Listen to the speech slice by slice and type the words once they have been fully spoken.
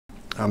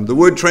The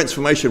word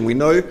transformation we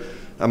know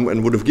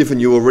and would have given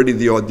you already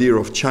the idea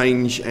of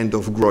change and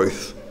of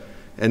growth.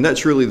 And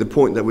that's really the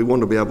point that we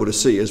want to be able to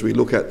see as we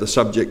look at the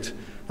subject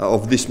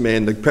of this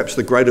man, perhaps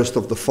the greatest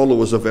of the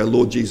followers of our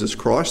Lord Jesus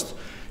Christ,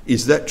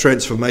 is that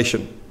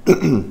transformation.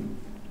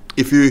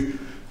 If you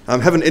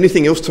haven't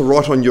anything else to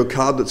write on your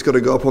card that's got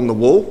to go up on the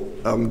wall,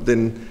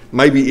 then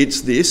maybe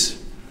it's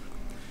this,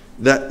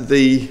 that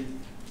the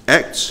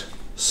Acts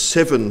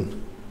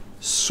 7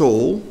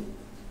 Saul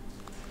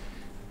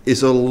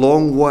is a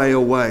long way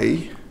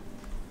away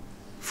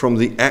from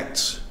the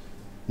Acts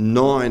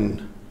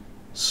 9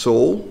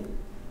 Saul,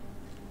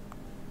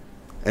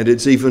 and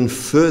it's even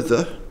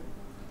further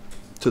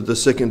to the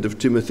 2nd of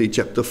Timothy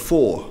chapter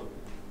 4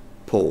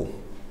 Paul.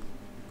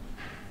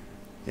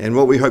 And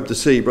what we hope to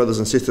see, brothers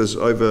and sisters,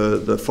 over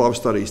the 5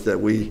 studies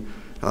that we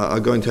are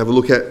going to have a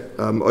look at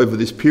over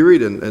this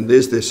period, and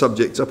there's their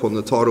subjects up on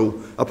the title,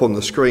 up on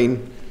the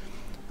screen,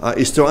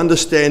 is to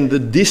understand the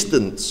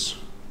distance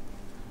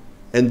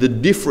and the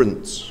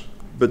difference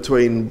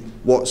between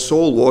what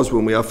Saul was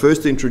when we are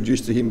first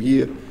introduced to him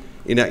here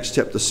in Acts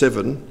chapter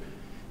 7,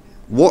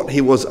 what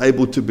he was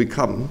able to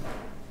become,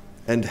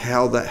 and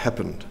how that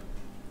happened.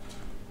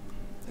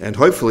 And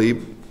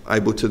hopefully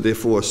able to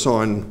therefore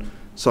assign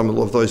some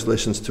of those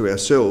lessons to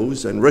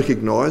ourselves and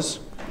recognise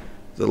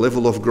the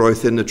level of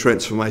growth and the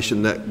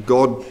transformation that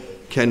God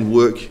can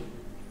work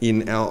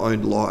in our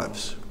own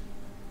lives.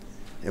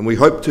 And we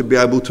hope to be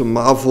able to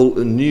marvel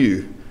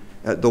anew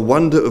at the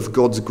wonder of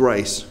God's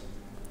grace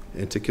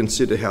and to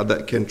consider how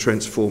that can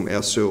transform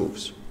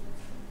ourselves.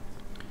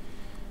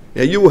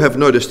 Now, you will have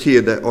noticed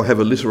here that I have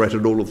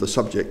alliterated all of the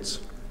subjects.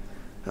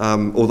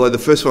 Although the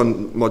first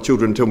one, my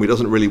children tell me,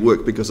 doesn't really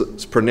work because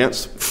it's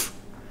pronounced pf.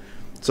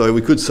 So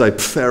we could say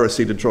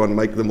Pharisee to try and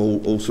make them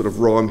all sort of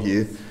rhyme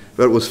here.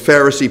 But it was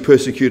Pharisee,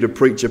 persecutor,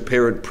 preacher,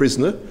 parent,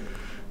 prisoner.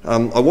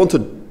 I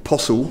wanted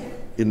apostle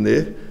in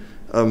there,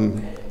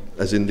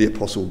 as in the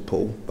Apostle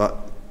Paul.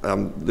 But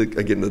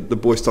again, the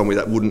boys told me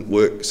that wouldn't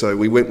work, so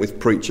we went with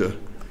preacher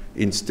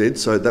instead.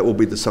 So that will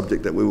be the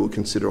subject that we will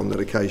consider on that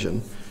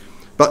occasion.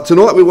 But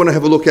tonight we want to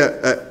have a look at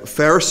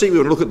Pharisee. We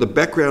want to look at the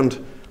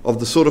background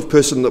of the sort of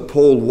person that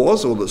Paul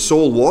was, or that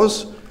Saul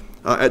was,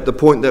 at the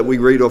point that we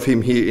read of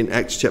him here in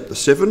Acts chapter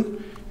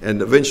 7,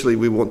 and eventually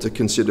we want to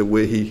consider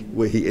where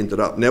he ended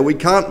up. Now, we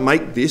can't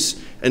make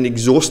this an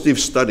exhaustive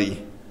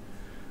study.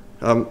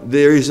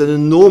 There is an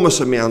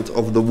enormous amount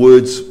of the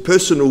words,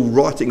 personal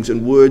writings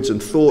and words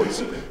and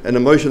thoughts and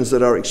emotions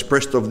that are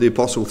expressed of the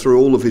apostle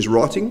through all of his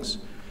writings.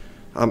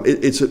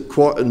 It's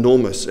quite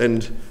enormous,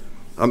 and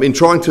in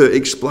trying to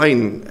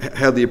explain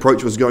how the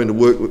approach was going to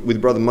work with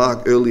Brother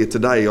Mark earlier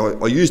today,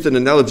 I used an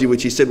analogy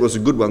which he said was a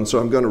good one, so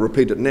I'm going to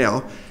repeat it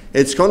now.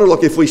 It's kind of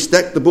like if we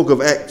stacked the book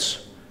of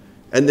Acts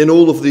and then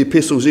all of the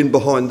epistles in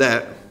behind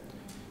that,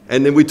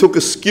 and then we took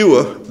a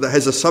skewer that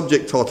has a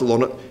subject title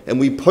on it and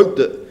we poked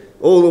it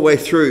all the way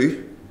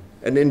through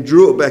and then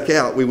drew it back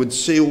out, we would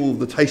see all of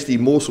the tasty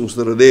morsels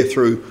that are there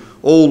through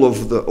all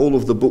of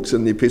the books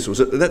and the epistles.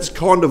 That's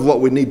kind of what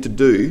we need to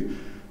do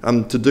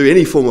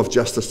any form of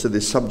justice to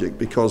this subject,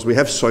 because we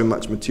have so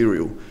much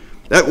material.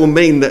 That will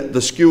mean that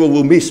the skewer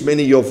will miss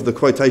many of the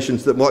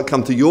quotations that might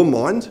come to your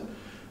mind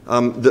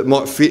that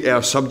might fit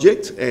our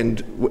subject,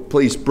 and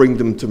please bring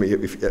them to me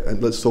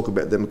and let's talk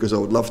about them, because I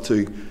would love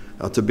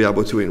to be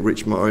able to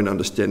enrich my own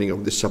understanding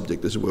of this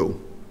subject as well.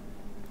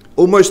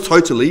 Almost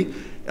totally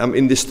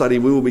in this study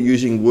we will be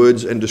using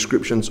words and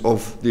descriptions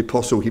of the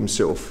apostle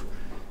himself,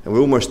 and we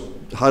almost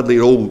hardly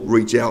at all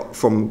reach out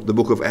from the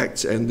book of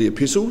Acts and the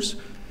epistles.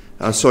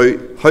 So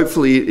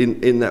hopefully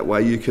in that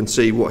way you can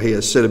see what he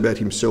has said about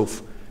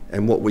himself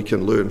and what we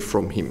can learn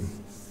from him.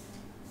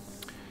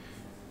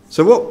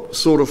 So what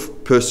sort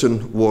of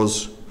person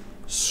was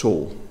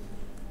Saul?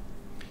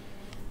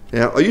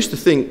 Now, I used to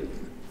think,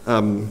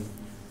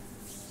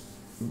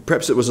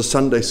 perhaps it was a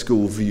Sunday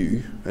school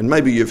view, and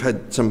maybe you've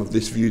had some of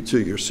this view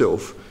too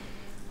yourself,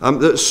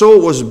 that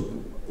Saul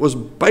was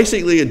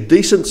basically a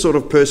decent sort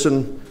of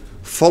person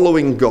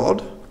following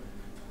God,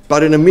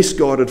 but in a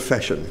misguided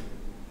fashion.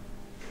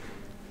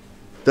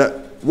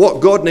 That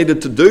what God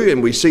needed to do,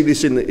 and we see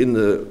this in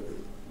the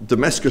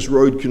Damascus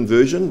Road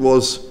conversion,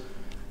 was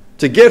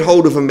to get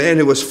hold of a man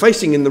who was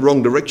facing in the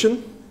wrong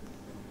direction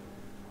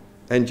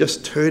and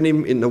just turn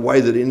him in the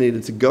way that he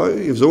needed to go.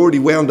 He was already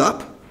wound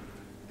up,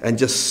 and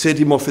just set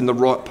him off in the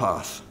right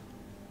path.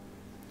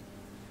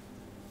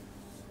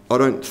 I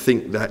don't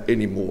think that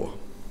anymore.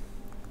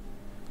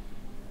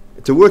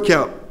 To work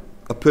out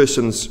a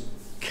person's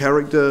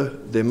character,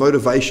 their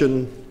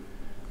motivation,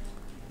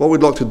 what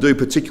we'd like to do,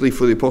 particularly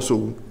for the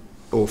apostle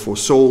or for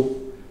Saul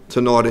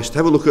tonight, is to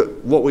have a look at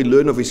what we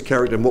learn of his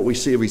character and what we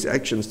see of his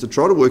actions, to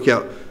try to work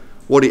out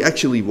what he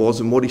actually was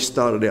and what he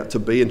started out to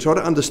be, and try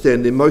to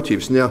understand their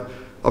motives. Now,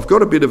 I've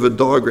got a bit of a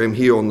diagram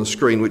here on the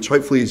screen which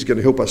hopefully is going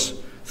to help us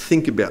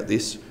think about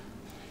this,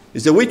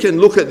 is that we can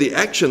look at the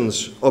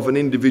actions of an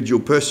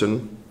individual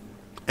person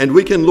and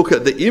we can look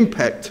at the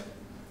impact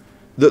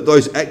that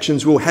those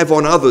actions will have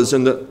on others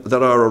and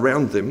that are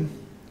around them.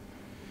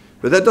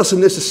 But that doesn't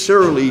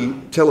necessarily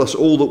tell us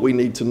all that we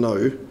need to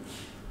know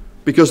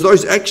because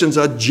those actions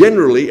are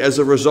generally as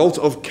a result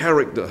of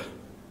character.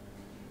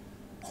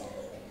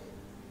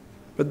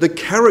 But the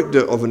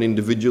character of an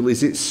individual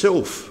is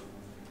itself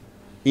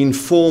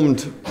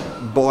informed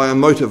by a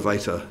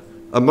motivator,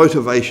 a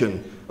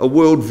motivation, a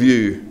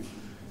worldview,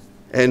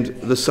 and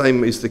the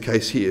same is the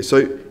case here.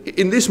 So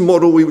in this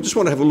model, we just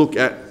want to have a look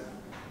at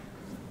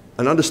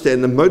and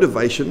understand the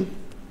motivation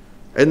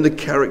and the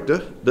character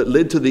that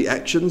led to the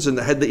actions and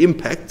that had the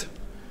impact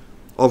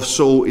of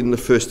Saul in the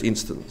first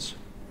instance.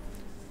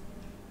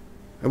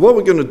 And what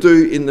we're going to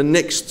do in the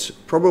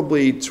next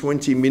probably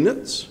 20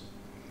 minutes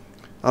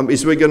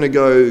is we're going to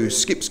go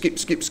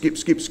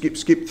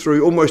skip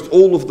through almost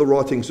all of the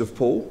writings of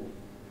Paul.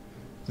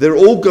 They're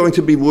all going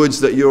to be words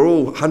that you're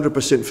all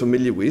 100%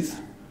 familiar with,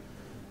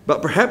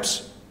 but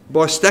perhaps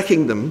by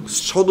stacking them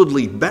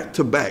solidly back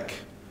to back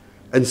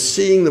and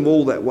seeing them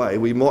all that way,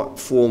 we might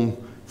form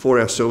for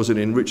ourselves an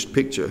enriched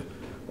picture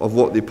of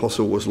what the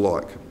apostle was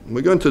like. And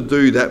we're going to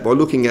do that by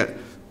looking at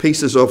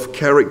pieces of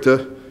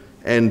character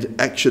and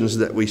actions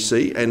that we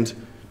see. And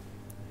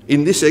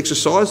in this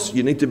exercise,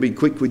 you need to be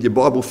quick with your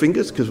Bible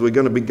fingers because we're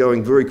going to be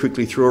going very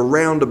quickly through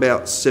around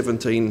about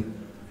 17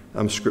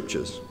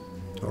 scriptures.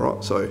 All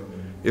right, so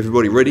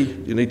everybody ready?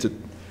 You need to...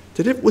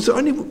 Was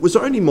it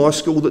only my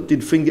school that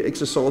did finger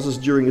exercises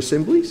during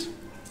assemblies?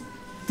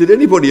 Did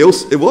anybody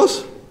else? It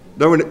was?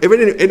 No one,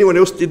 anyone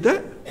else did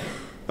that?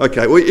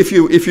 Okay, well, if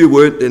you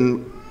weren't,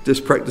 then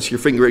just practice your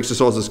finger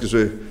exercises because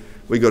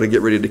we've got to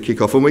get ready to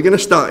kick off. And we're going to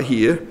start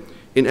here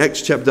in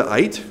Acts chapter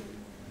 8.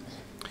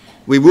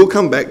 We will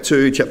come back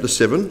to chapter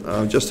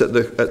 7 just at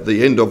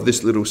the end of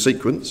this little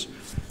sequence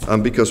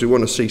because we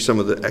want to see some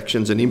of the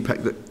actions and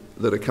impact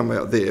that are come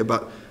out there.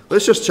 But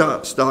let's just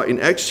start in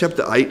Acts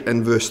chapter 8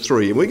 and verse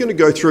 3. And we're going to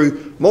go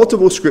through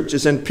multiple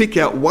scriptures and pick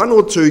out one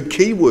or two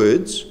key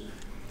words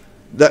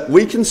that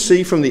we can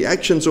see from the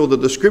actions or the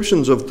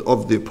descriptions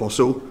of the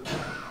apostle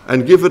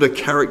and give it a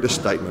character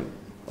statement.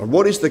 And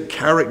what is the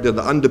character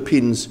that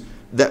underpins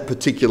that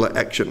particular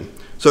action?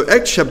 So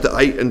Acts chapter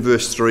 8 and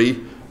verse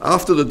 3,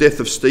 after the death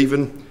of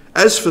Stephen,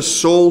 as for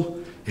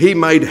Saul, he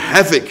made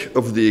havoc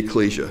of the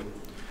ecclesia,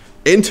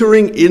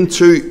 entering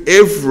into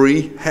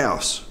every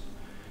house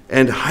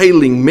and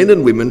hailing men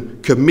and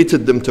women,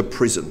 committed them to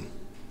prison.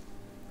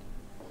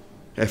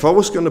 If I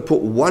was going to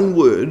put one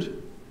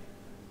word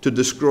to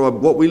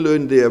describe what we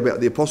learned there about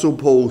the Apostle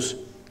Paul's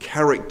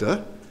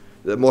character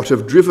that might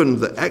have driven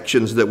the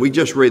actions that we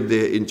just read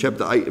there in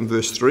chapter 8 and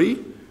verse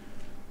 3,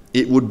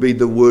 it would be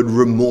the word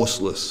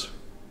remorseless.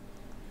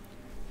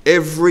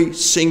 Every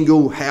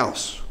single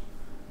house.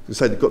 You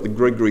say they've got the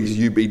Gregory's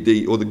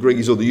UBD or the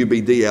Greggies or the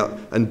UBD out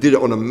and did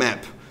it on a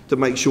map to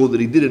make sure that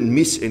he didn't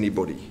miss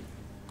anybody.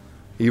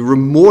 He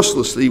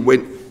remorselessly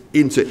went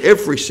into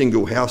every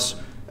single house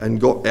and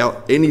got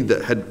out any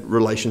that had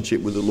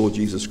relationship with the Lord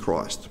Jesus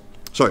Christ.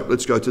 So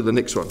let's go to the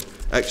next one.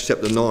 Acts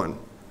chapter 9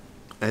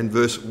 and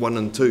verse 1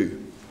 and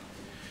 2.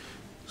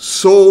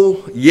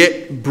 Saul,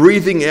 yet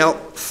breathing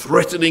out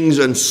threatenings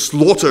and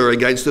slaughter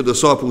against the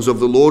disciples of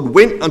the Lord,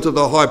 went unto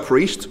the high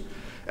priest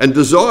and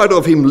desired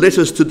of him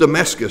letters to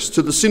Damascus,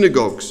 to the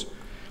synagogues,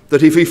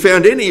 that if he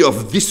found any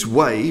of this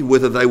way,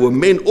 whether they were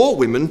men or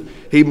women,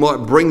 he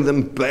might bring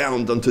them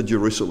bound unto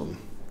Jerusalem.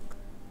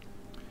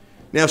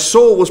 Now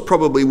Saul was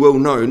probably well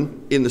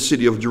known in the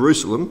city of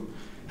Jerusalem,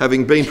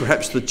 having been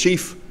perhaps the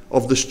chief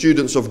of the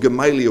students of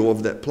Gamaliel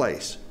of that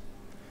place.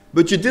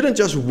 But you didn't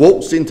just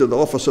waltz into the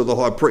office of the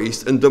high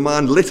priest and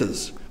demand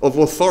letters of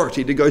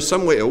authority to go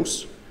somewhere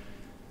else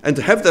and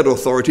to have that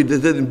authority to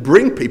then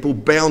bring people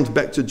bound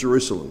back to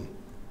Jerusalem.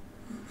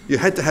 You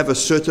had to have a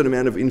certain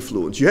amount of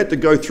influence. You had to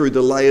go through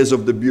the layers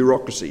of the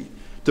bureaucracy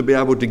to be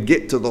able to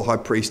get to the high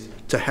priest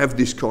to have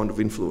this kind of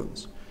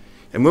influence.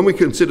 And when we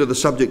consider the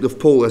subject of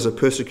Paul as a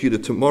persecutor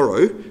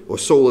tomorrow, or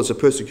Saul as a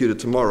persecutor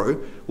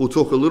tomorrow, we'll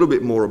talk a little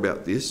bit more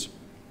about this.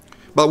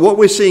 But what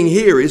we're seeing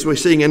here is we're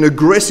seeing an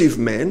aggressive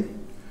man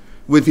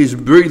with his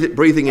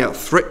breathing out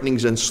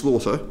threatenings and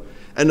slaughter,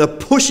 and a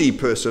pushy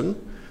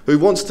person who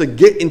wants to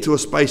get into a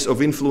space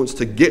of influence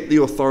to get the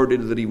authority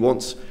that he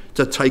wants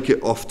to take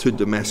it off to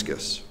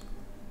Damascus.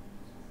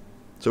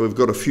 So we've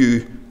got a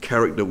few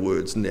character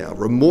words now: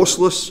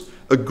 remorseless,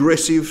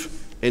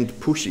 aggressive, and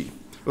pushy.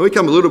 When we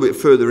come a little bit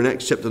further in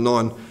Acts chapter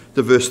 9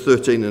 to verse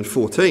 13 and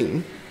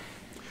 14,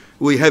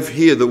 we have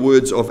here the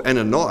words of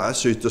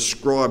Ananias, who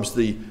describes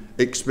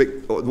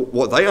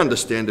what they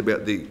understand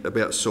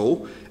about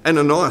Saul.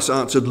 Ananias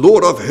answered,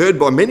 Lord, I've heard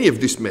by many of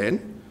this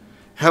man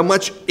how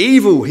much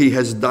evil he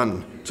has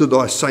done to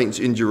thy saints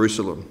in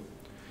Jerusalem.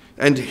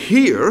 And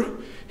here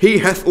he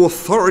hath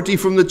authority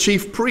from the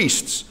chief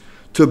priests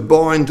to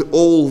bind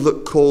all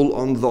that call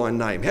on thy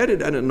name. How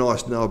did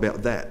Ananias know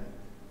about that?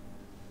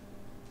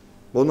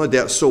 Well, no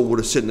doubt Saul would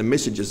have sent the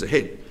messages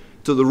ahead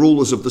to the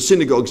rulers of the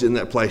synagogues in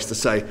that place to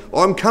say,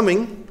 I'm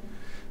coming.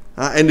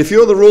 And if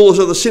you're the rulers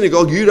of the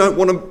synagogue, you don't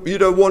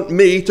want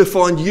me to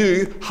find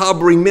you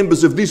harbouring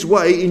members of this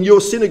way in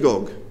your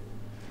synagogue.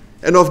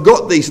 And I've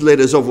got these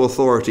letters of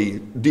authority,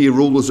 dear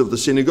rulers of the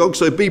synagogue,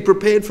 so be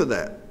prepared for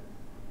that.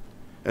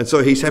 And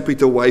so he's happy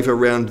to wave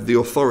around the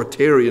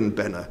authoritarian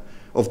banner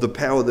of the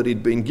power that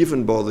he'd been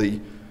given by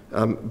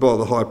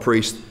the high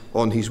priest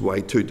on his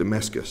way to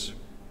Damascus.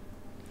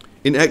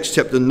 In Acts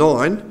chapter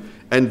 9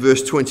 and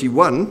verse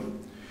 21,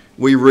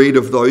 we read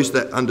of those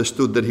that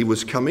understood that he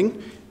was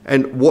coming.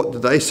 And what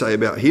did they say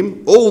about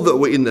him? All that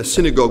were in the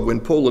synagogue when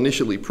Paul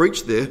initially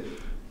preached there.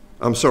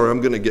 I'm sorry, I'm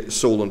going to get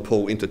Saul and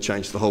Paul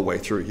interchanged the whole way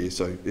through here.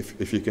 So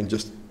if you can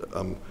just,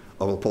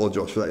 I'll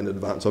apologise for that in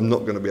advance. I'm not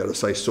going to be able to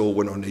say Saul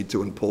when I need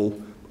to and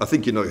Paul. I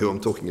think you know who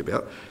I'm talking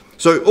about.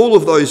 So all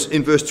of those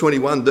in verse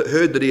 21 that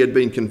heard that he had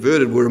been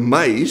converted were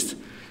amazed.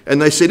 And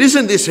they said,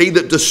 "Isn't this he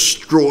that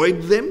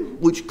destroyed them,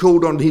 which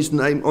called on this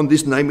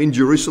name in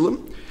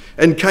Jerusalem,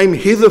 and came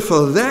hither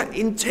for that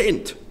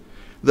intent,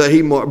 that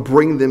he might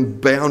bring them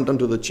bound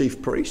unto the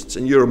chief priests?"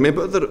 And you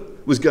remember that it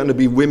was going to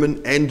be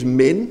women and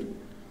men.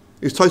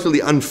 He was totally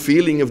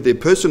unfeeling of their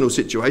personal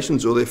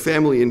situations or their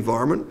family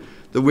environment.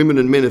 The women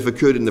and men have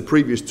occurred in the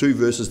previous two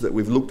verses that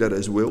we've looked at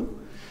as well.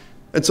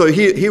 And so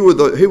here were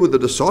the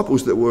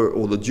disciples that were,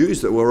 or the Jews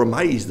that were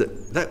amazed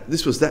that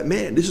this was that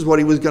man. This is what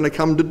he was going to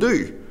come to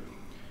do.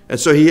 And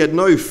so he had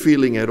no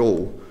feeling at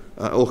all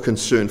or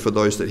concern for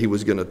those that he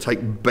was going to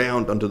take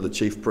bound unto the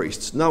chief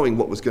priests, knowing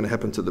what was going to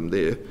happen to them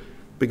there,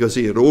 because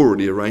he had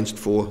already arranged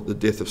for the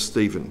death of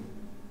Stephen.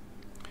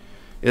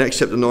 In Acts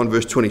chapter 9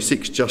 verse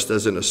 26, just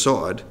as an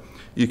aside,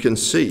 you can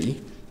see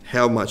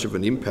how much of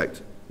an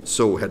impact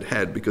Saul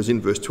had, because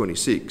in verse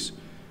 26,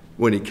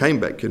 when he came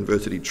back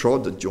converted, he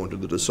tried to join to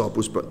the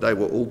disciples, but they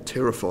were all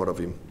terrified of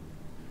him,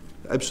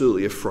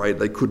 absolutely afraid.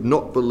 They could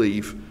not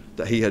believe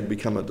that he had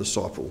become a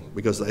disciple,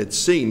 because they had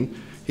seen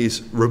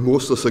his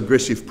remorseless,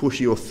 aggressive,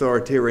 pushy,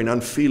 authoritarian,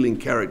 unfeeling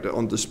character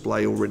on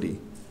display already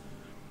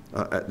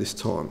at this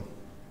time.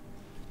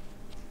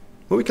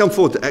 When we come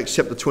forward to Acts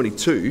chapter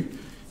 22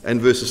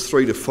 and verses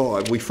 3 to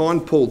 5, we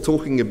find Paul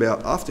talking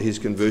about, after his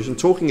conversion,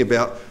 talking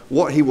about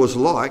what he was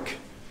like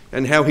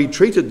and how he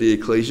treated the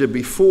ecclesia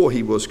before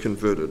he was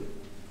converted.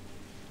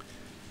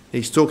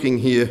 He's talking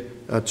here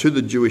to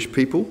the Jewish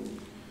people.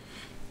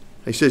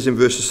 He says in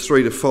verses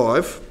 3 to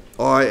 5,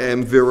 "I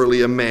am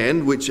verily a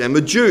man which am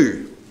a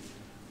Jew,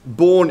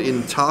 born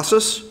in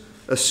Tarsus,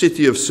 a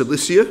city of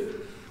Cilicia,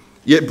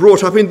 yet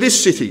brought up in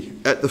this city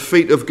at the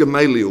feet of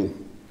Gamaliel,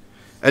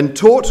 and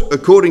taught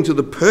according to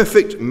the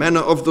perfect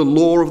manner of the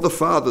law of the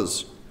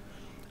fathers,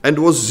 and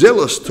was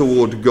zealous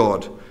toward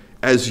God,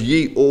 as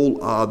ye all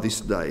are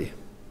this day.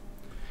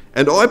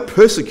 And I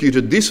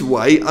persecuted this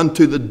way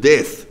unto the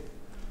death,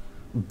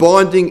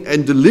 binding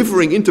and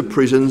delivering into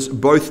prisons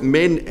both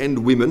men and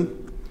women,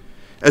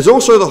 as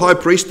also the high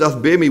priest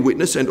doth bear me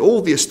witness, and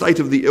all the estate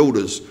of the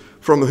elders,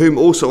 from whom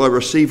also I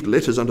received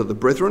letters unto the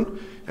brethren,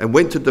 and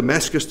went to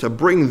Damascus to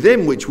bring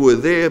them which were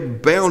there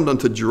bound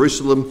unto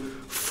Jerusalem,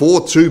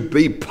 for to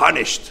be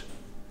punished."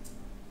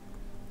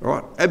 All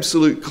right,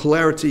 absolute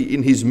clarity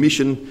in his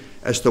mission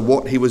as to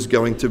what he was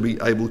going to be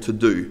able to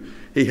do.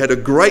 He had a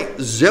great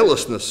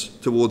zealousness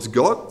towards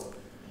God,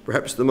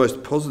 perhaps the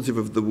most positive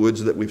of the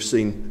words that we've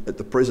seen at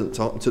the present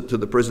time, to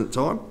the present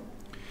time,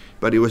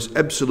 but he was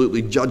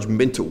absolutely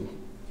judgmental.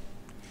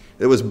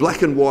 There was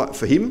black and white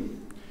for him,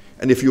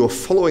 and if you were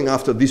following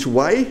after this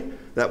way,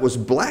 that was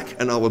black,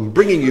 and I was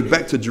bringing you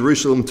back to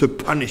Jerusalem to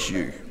punish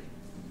you.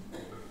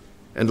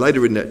 And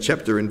later in that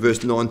chapter, in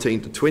verse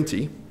 19 to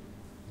 20,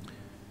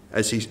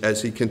 as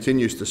he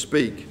continues to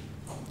speak,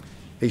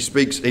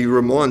 he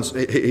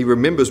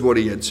remembers what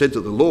he had said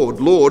to the Lord.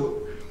 "Lord,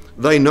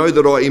 they know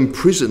that I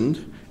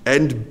imprisoned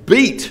and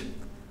beat."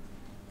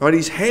 Right,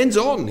 he's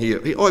hands-on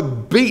here. "I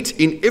beat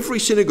in every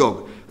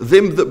synagogue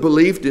them that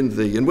believed in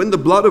thee. And when the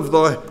blood of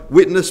thy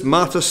witness,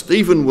 martyr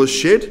Stephen, was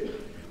shed,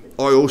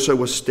 I also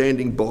was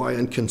standing by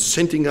and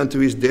consenting unto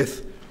his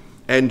death,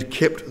 and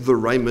kept the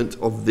raiment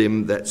of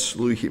them that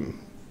slew him."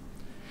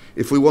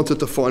 If we wanted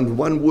to find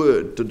one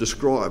word to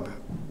describe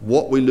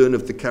what we learn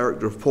of the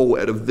character of Paul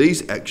out of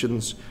these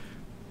actions,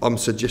 I'm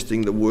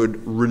suggesting the word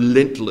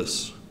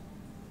relentless.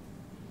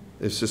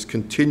 It's just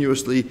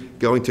continuously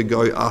going to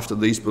go after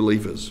these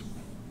believers.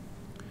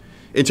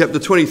 In chapter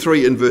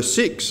 23 and verse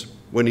 6,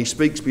 when he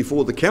speaks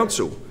before the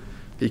council,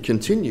 he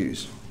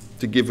continues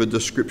to give a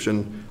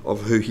description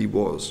of who he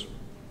was.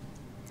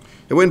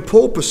 And when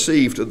Paul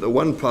perceived that the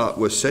one part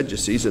were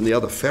Sadducees and the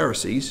other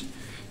Pharisees,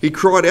 he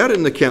cried out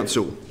in the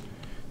council,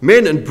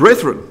 "Men and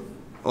brethren,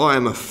 I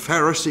am a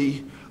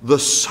Pharisee, the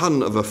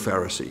son of a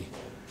Pharisee.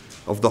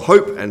 Of the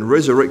hope and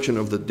resurrection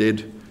of the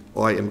dead,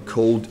 I am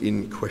called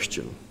in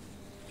question."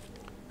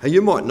 And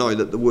you might know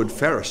that the word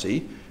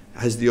Pharisee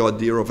has the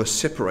idea of a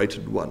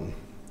separated one,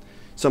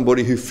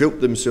 somebody who felt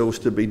themselves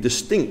to be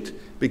distinct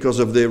because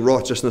of their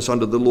righteousness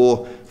under the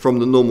law from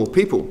the normal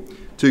people.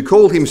 To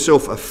call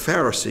himself a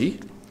Pharisee,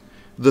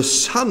 the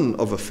son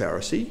of a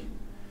Pharisee,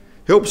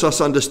 helps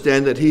us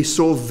understand that he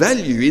saw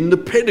value in the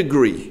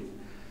pedigree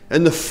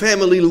and the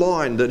family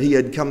line that he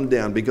had come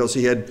down, because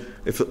he had,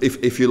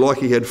 if you like,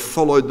 he had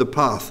followed the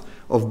path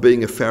of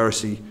being a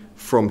Pharisee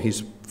from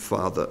his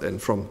father and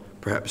from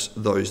perhaps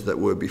those that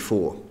were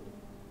before.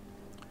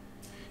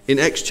 In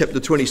Acts chapter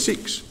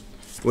 26,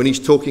 when he's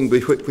talking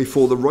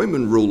before the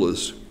Roman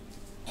rulers,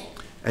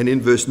 and in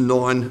verse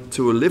 9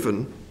 to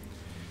 11,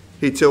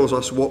 He tells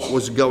us what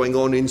was going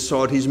on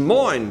inside his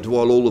mind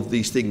while all of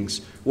these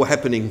things were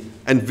happening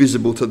and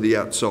visible to the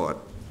outside.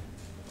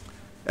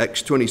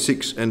 Acts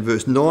 26 and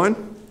verse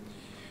 9.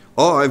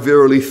 I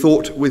verily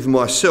thought with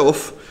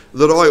myself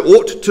that I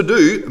ought to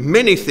do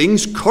many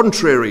things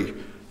contrary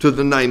to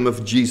the name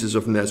of Jesus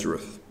of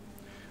Nazareth,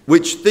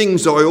 which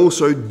things I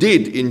also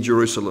did in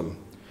Jerusalem,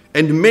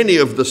 and many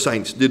of the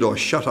saints did I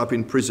shut up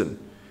in prison,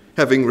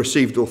 having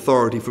received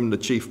authority from the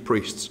chief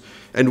priests.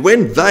 And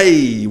when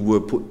they were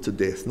put to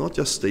death, not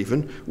just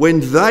Stephen, when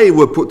they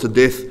were put to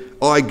death,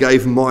 I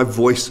gave my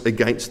voice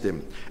against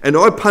them. And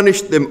I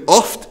punished them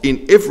oft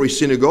in every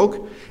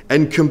synagogue,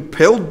 and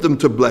compelled them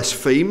to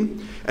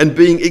blaspheme, and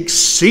being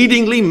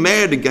exceedingly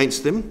mad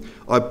against them,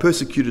 I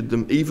persecuted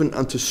them even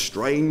unto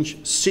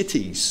strange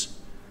cities.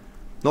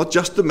 Not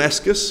just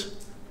Damascus,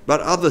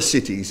 but other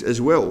cities as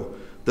well,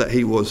 that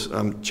he was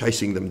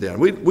chasing them down.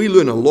 We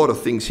learn a lot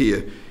of things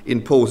here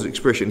in Paul's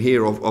expression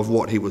here of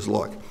what he was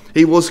like.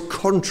 He was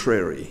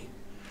contrary.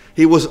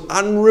 He was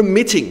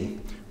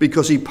unremitting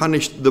because he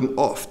punished them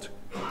oft.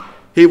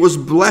 He was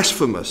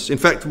blasphemous. In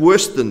fact,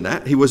 worse than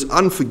that, he was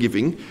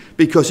unforgiving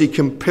because he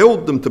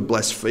compelled them to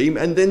blaspheme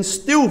and then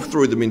still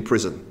threw them in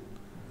prison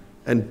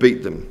and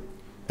beat them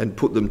and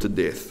put them to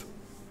death.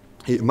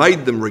 He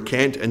made them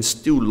recant and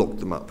still locked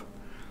them up.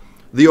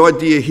 The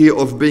idea here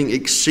of being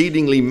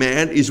exceedingly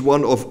mad is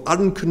one of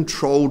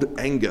uncontrolled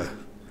anger,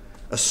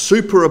 a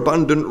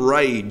superabundant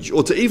rage,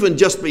 or to even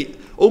just be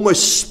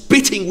almost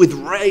spitting with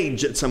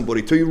rage at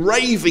somebody, to be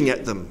raving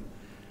at them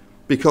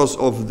because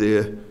of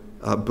their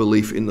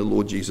belief in the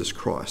Lord Jesus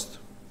Christ.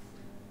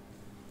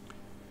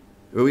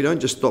 Well, we don't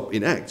just stop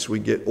in Acts, we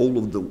get all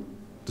of the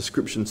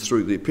descriptions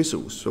through the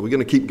epistles. So we're going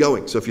to keep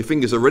going. So if your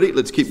fingers are ready,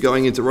 let's keep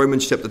going into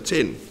Romans chapter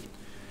 10,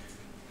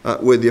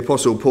 where the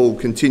Apostle Paul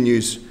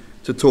continues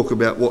to talk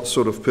about what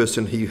sort of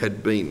person he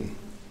had been.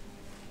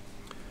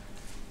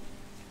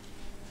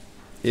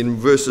 In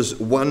verses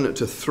 1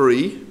 to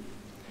 3,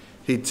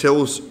 he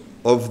tells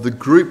of the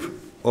group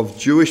of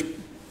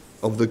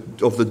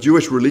the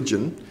Jewish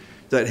religion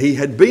that he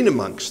had been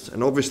amongst,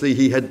 and obviously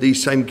he had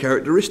these same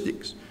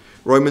characteristics.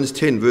 Romans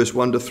 10 verse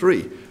 1 to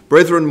 3.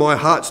 Brethren, my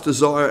heart's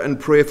desire and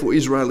prayer for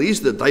Israel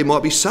is that they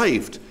might be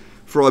saved.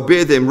 For I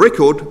bear them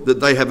record that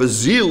they have a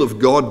zeal of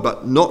God,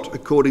 but not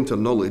according to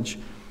knowledge.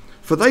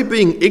 For they,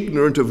 being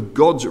ignorant of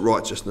God's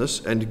righteousness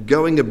and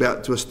going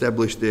about to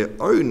establish their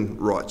own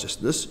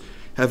righteousness,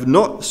 have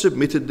not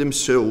submitted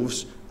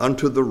themselves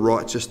unto the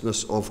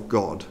righteousness of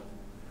God.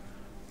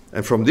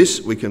 And from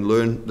this we can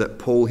learn that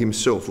Paul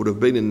himself would have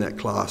been in that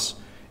class,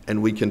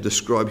 and we can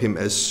describe him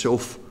as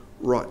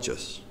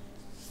self-righteous.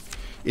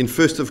 In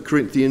 1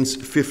 Corinthians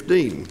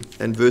 15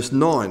 and verse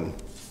 9,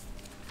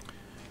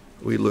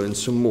 we learn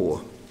some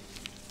more.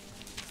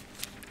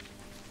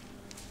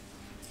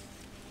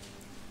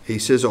 He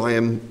says, I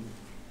am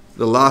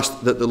the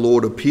last that the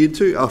Lord appeared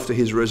to after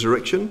his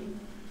resurrection,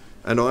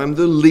 and I am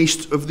the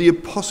least of the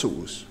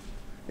apostles.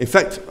 In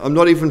fact, I'm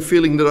not even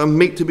feeling that I'm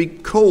meet to be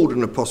called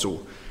an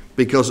apostle,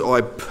 because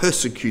I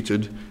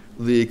persecuted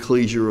the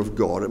ecclesia of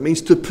God. It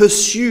means to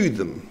pursue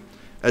them,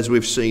 as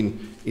we've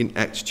seen in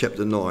Acts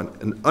chapter 9,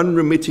 an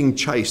unremitting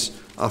chase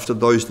after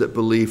those that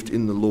believed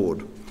in the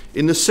Lord.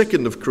 In the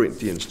 2nd of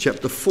Corinthians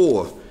chapter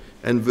 4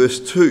 and verse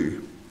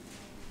 2,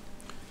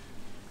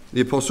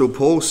 the Apostle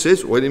Paul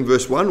says, well, in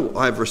verse 1,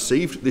 I have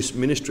received this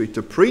ministry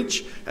to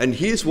preach, and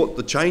here's what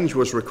the change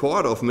was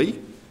required of me.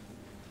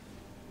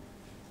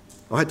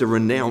 I had to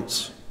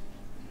renounce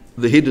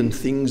the hidden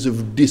things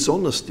of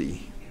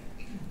dishonesty,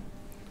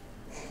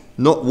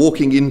 not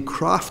walking in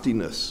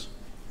craftiness,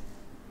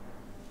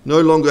 no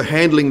longer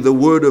handling the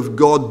word of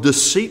God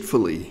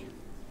deceitfully,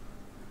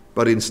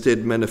 but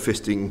instead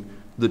manifesting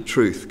the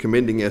truth,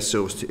 commending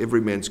ourselves to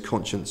every man's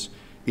conscience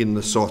in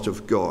the sight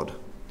of God.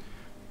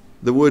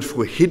 The word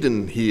for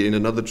hidden here in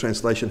another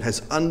translation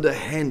has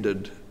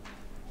underhanded.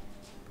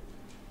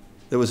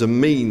 There was a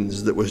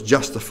means that was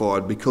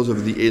justified because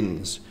of the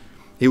ends.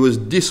 He was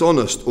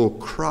dishonest or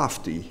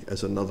crafty,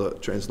 as another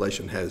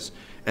translation has,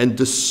 and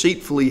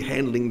deceitfully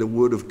handling the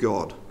word of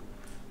God.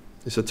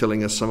 These are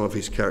telling us some of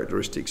his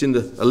characteristics. In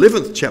the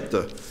 11th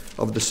chapter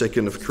of the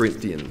 2nd of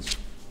Corinthians,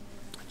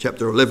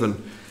 chapter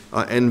 11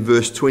 and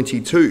verse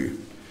 22,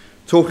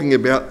 talking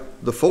about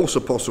the false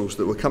apostles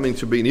that were coming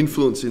to be an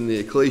influence in the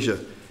ecclesia,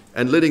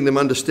 and letting them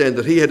understand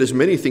that he had as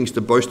many things to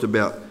boast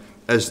about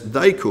as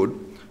they could.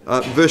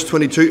 Verse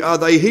 22, are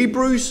they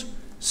Hebrews?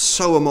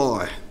 So am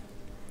I.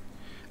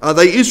 Are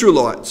they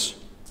Israelites?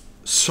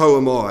 So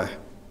am I.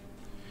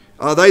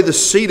 Are they the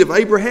seed of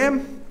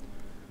Abraham?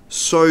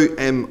 So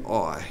am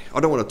I. I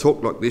don't want to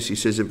talk like this, he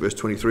says in verse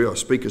 23, I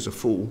speak as a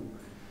fool.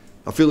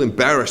 I feel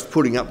embarrassed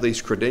putting up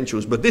these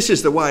credentials, but this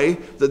is the way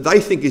that they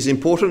think is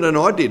important, and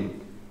I did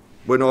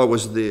when I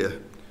was there.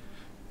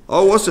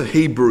 I was a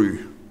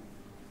Hebrew.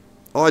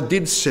 I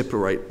did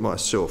separate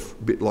myself,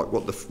 a bit like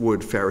what the word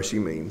Pharisee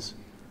means.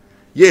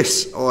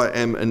 Yes, I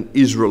am an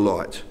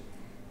Israelite.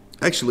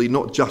 Actually,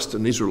 not just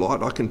an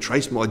Israelite. I can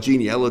trace my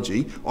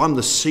genealogy. I'm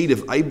the seed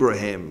of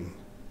Abraham.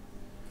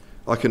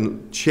 I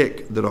can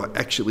check that I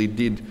actually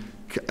did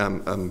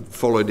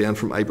follow down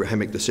from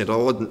Abrahamic descent. I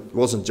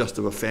wasn't just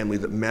of a family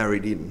that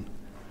married in.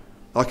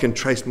 I can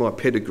trace my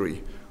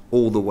pedigree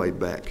all the way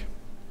back.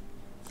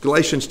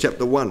 Galatians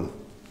chapter 1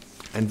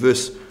 and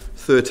verse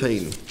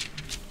 13.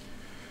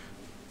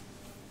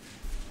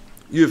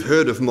 You've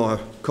heard of my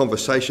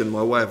conversation,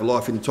 my way of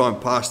life in time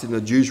past in the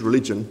Jews'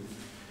 religion,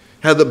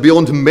 how that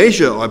beyond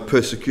measure I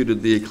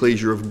persecuted the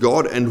ecclesia of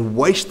God and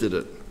wasted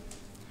it.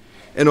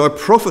 And I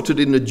profited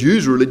in the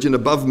Jews' religion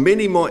above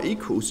many my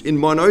equals in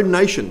mine own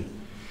nation,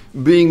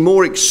 being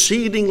more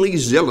exceedingly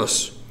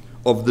zealous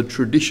of the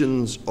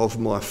traditions of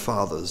my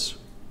fathers.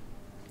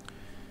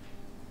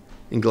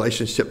 In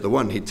Galatians chapter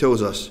 1, he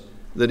tells us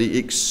that he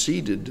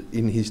exceeded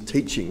in his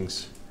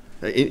teachings,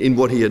 in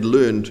what he had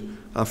learned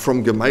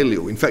from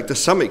Gamaliel. In fact, to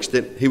some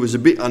extent, he was a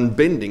bit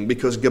unbending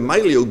because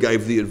Gamaliel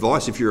gave the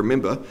advice, if you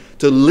remember,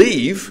 to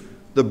leave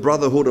the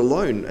brotherhood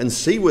alone and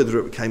see whether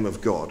it came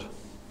of God.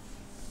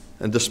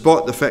 And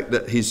despite the fact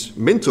that his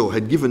mentor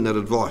had given that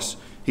advice,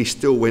 he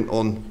still went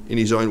on in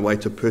his own way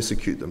to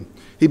persecute them.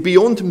 He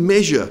beyond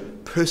measure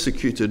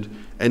persecuted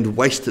and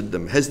wasted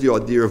them, has the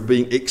idea of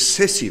being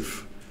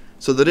excessive,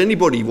 so that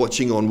anybody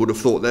watching on would have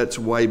thought that's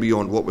way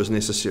beyond what was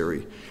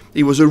necessary.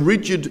 He was a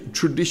rigid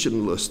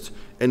traditionalist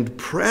and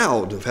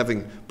proud of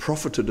having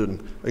profited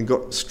and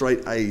got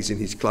straight A's in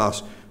his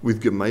class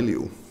with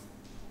Gamaliel.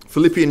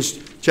 Philippians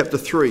chapter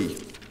 3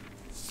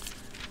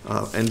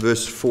 and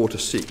verse 4 to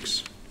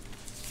 6.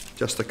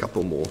 Just a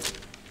couple more.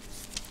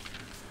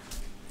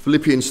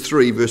 Philippians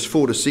 3 verse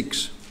 4 to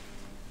 6.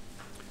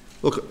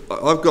 Look,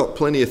 I've got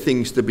plenty of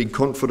things to be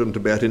confident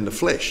about in the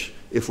flesh,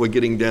 if we're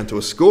getting down to a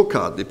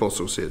scorecard, the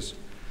apostle says.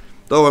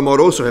 Though I might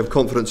also have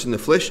confidence in the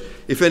flesh,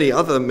 if any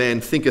other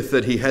man thinketh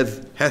that he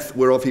hath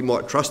whereof he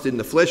might trust in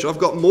the flesh, I've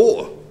got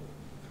more.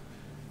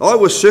 I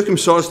was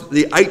circumcised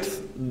the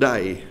 8th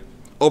day,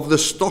 of the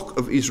stock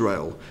of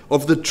Israel,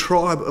 of the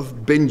tribe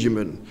of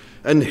Benjamin,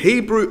 an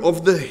Hebrew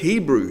of the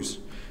Hebrews,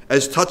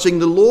 as touching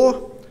the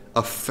law,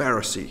 a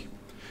Pharisee,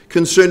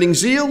 concerning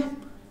zeal,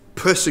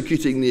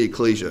 persecuting the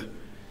ecclesia,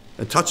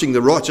 and touching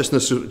the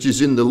righteousness which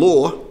is in the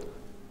law,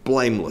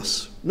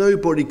 blameless.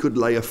 Nobody could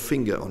lay a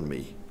finger on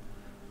me.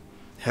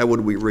 How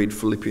would we read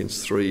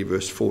Philippians 3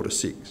 verse 4 to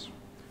 6?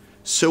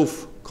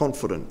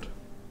 Self-confident,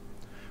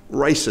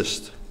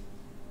 racist,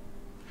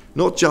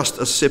 not just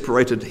a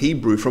separated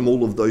Hebrew from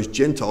all of those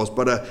Gentiles,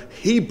 but a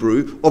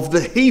Hebrew of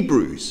the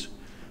Hebrews,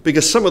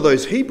 because some of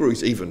those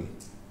Hebrews even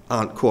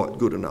aren't quite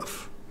good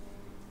enough.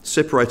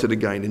 Separated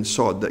again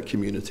inside that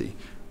community.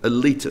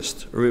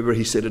 Elitist. Remember,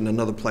 he said in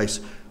another place,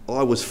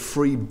 I was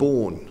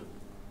free-born,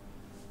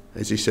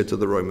 as he said to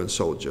the Roman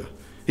soldier.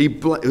 He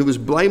was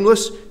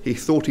blameless. He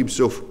thought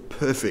himself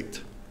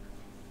perfect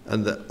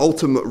and the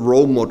ultimate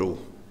role model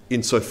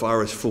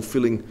insofar as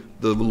fulfilling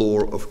the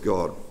law of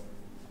God.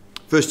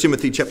 1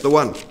 Timothy chapter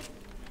 1,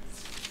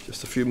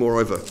 just a few more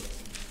over,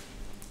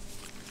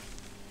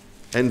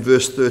 and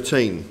verse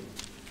 13.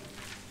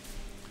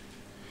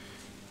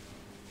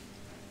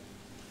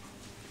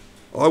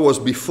 I was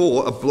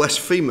before a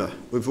blasphemer,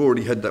 we've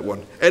already had that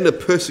one, and a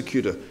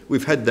persecutor,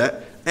 we've had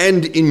that,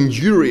 and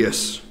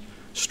injurious.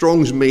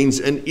 Strong's means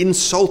an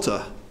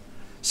insulter,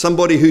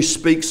 somebody who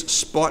speaks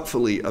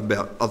spitefully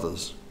about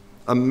others,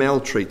 a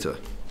maltreater.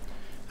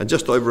 And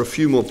just over a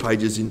few more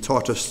pages in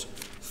Titus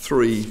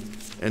 3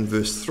 and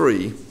verse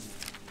 3,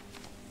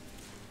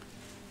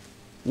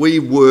 we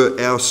were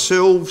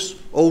ourselves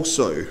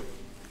also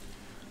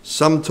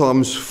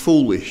sometimes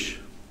foolish,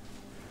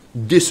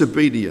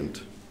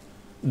 disobedient,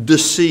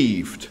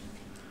 deceived,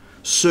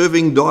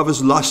 serving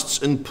divers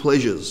lusts and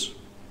pleasures,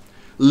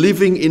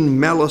 living in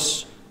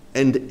malice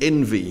and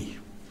envy,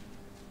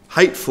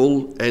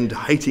 hateful and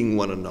hating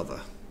one another.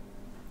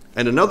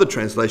 And another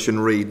translation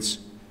reads,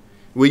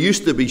 we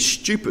used to be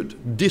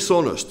stupid,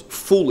 dishonest,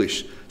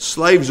 foolish,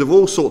 slaves of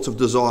all sorts of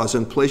desires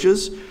and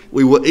pleasures.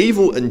 We were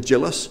evil and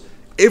jealous.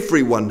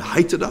 Everyone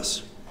hated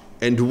us,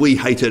 and we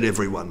hated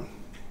everyone.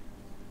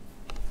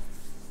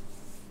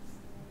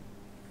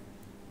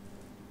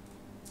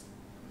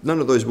 None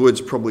of those words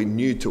probably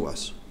new to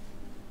us.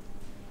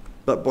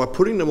 But by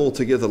putting them all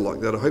together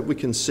like that, I hope we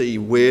can see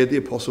where the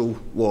apostle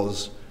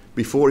was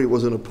before he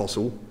was an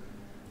apostle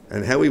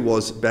and how he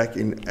was back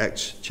in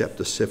Acts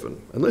chapter 7.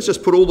 And let's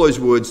just put all those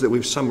words that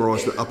we've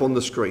summarised up on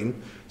the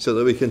screen so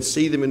that we can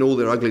see them in all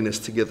their ugliness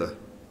together.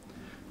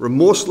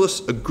 Remorseless,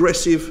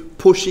 aggressive,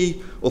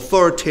 pushy,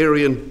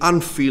 authoritarian,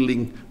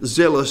 unfeeling,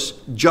 zealous,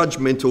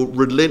 judgmental,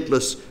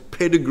 relentless,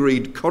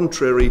 pedigreed,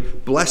 contrary,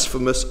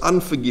 blasphemous,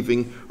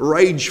 unforgiving,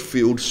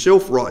 rage-filled,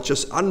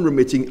 self-righteous,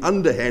 unremitting,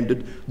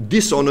 underhanded,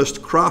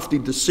 dishonest, crafty,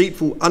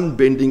 deceitful,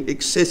 unbending,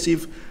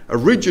 excessive, a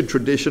rigid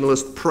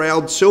traditionalist,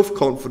 proud,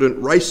 self-confident,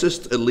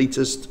 racist,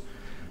 elitist,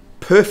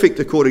 perfect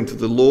according to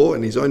the law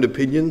in his own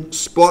opinion,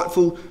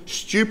 spiteful,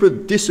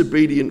 stupid,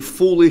 disobedient,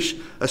 foolish,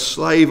 a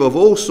slave of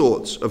all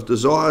sorts of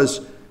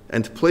desires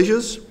and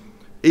pleasures,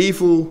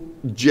 evil,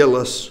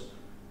 jealous,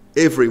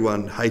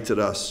 everyone hated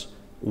us,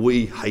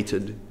 we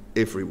hated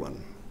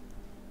everyone.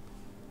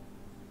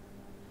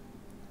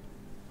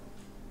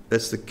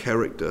 That's the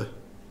character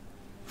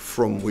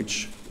from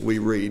which we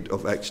read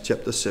of Acts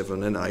chapter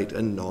 7 and 8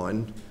 and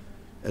 9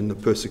 and the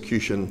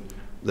persecution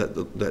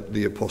that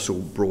the apostle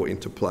brought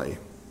into play.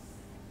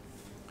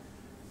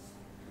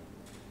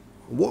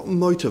 What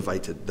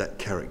motivated that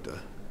character?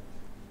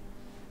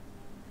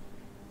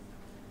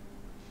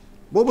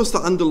 What was the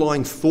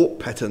underlying thought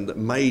pattern that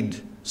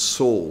made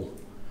Saul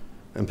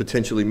and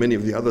potentially many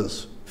of the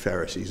others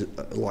Pharisees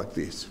like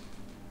this?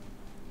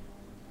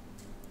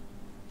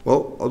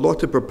 Well, I'd like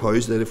to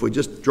propose that if we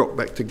just drop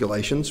back to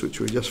Galatians, which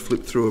we just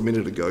flipped through a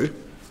minute ago,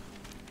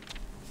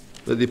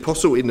 that the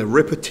apostle, in the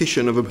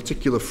repetition of a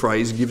particular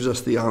phrase, gives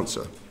us the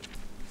answer.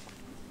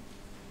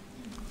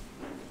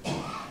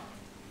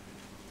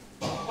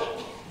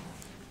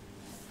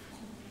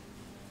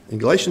 In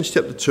Galatians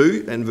chapter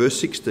 2 and verse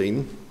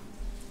 16,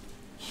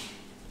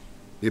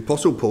 the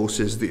apostle Paul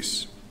says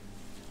this.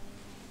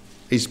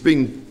 He's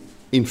been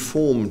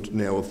informed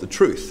now of the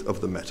truth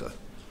of the matter,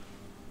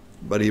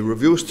 but he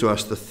reveals to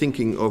us the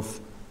thinking of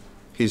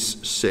his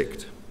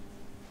sect.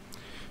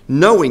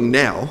 Knowing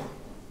now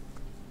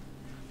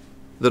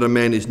that a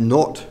man is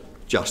not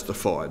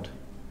justified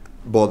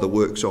by the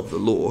works of the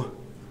law,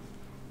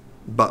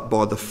 but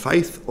by the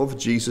faith of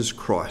Jesus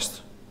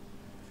Christ.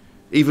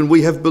 Even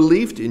we have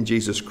believed in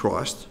Jesus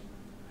Christ,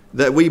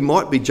 that we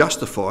might be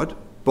justified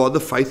by the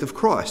faith of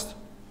Christ,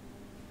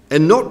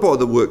 and not by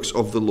the works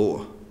of the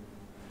law.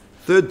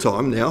 Third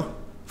time now,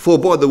 for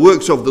by the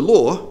works of the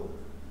law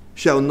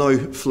shall no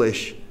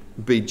flesh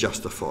be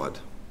justified.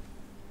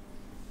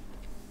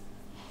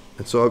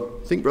 And so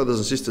I think, brothers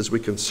and sisters, we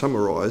can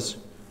summarise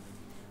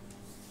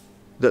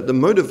that the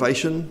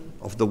motivation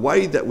of the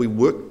way that we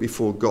work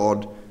before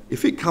God,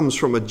 if it comes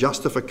from a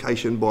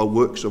justification by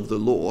works of the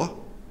law,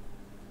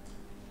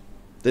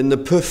 then the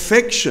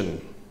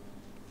perfection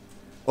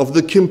of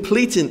the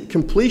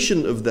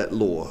completion of that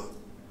law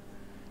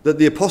that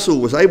the apostle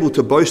was able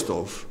to boast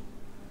of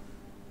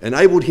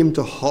enabled him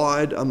to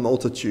hide a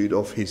multitude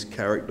of his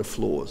character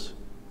flaws,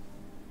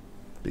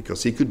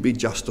 because he could be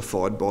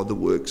justified by the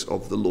works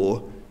of the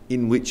law,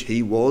 in which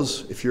he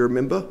was, if you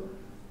remember,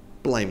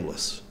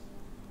 blameless.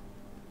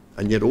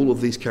 And yet all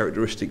of these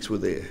characteristics were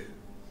there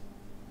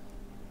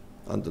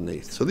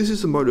underneath. So this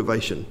is the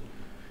motivation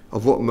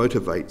of what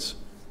motivates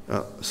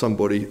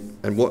somebody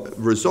and what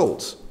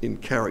results in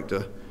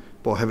character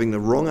by having the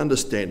wrong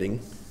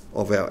understanding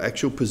of our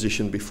actual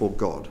position before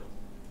God.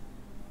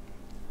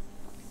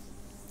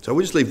 So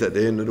we'll just leave that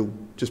there, and it'll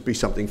just be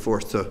something for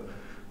us to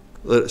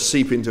let it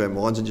seep into our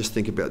minds and just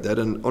think about that.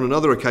 And on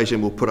another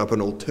occasion, we'll put up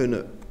an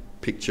alternate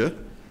picture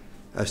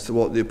as to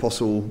what the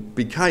apostle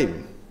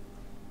became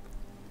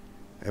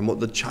and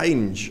what the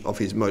change of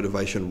his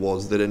motivation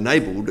was that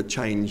enabled a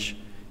change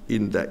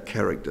in that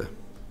character.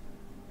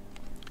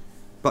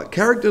 But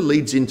character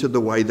leads into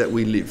the way that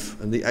we live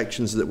and the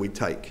actions that we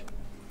take.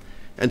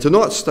 And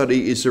tonight's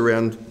study is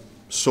around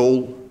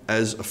Saul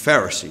as a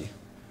Pharisee.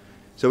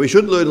 So we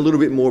should learn a little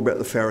bit more about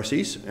the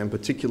Pharisees, and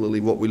particularly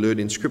what we learn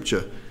in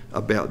Scripture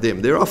about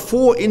them. There are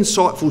 4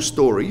 insightful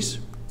stories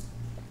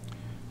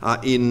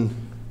in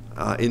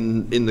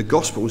the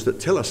Gospels that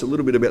tell us a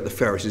little bit about the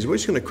Pharisees. We're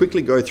just going to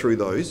quickly go through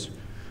those.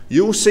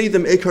 You'll see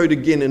them echoed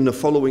again in the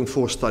following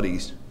 4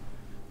 studies,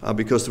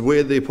 because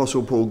where the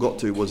Apostle Paul got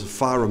to was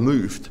far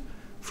removed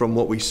from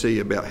what we see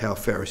about how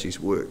Pharisees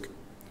work.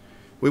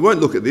 We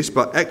won't look at this,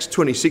 but Acts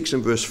 26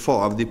 and verse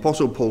 5, the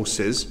Apostle Paul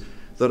says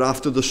that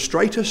after the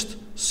straightest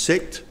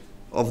sect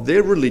of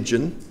their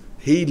religion,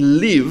 he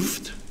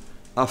lived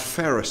a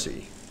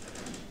Pharisee.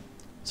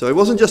 So it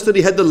wasn't just that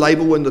he had the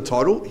label and the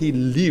title, he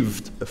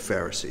lived a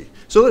Pharisee.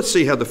 So let's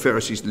see how the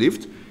Pharisees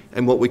lived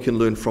and what we can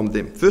learn from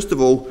them. First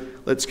of all,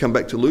 let's come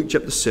back to Luke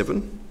chapter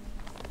 7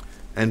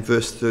 and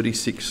verse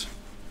 36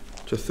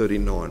 to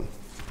 39.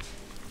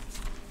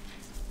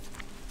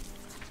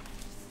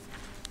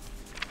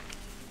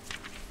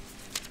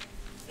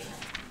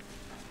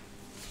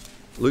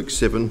 Luke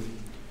 7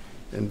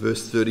 and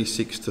verse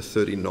 36 to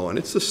 39.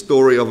 It's the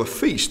story of a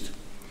feast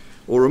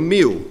or a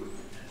meal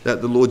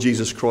that the Lord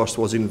Jesus Christ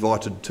was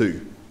invited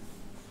to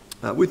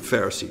with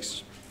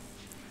Pharisees.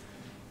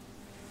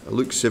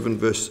 Luke 7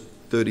 verse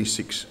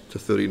 36 to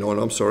 39.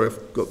 I'm sorry,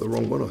 I've got the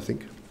wrong one, I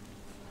think.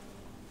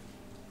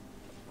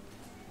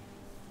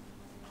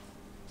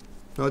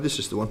 No, this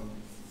is the one.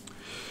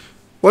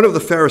 One of the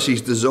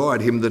Pharisees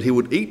desired him that he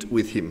would eat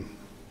with him.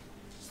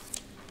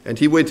 And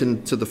he went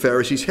into the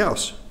Pharisee's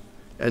house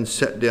and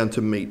sat down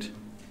to meat.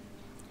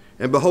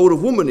 And behold, a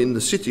woman in the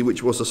city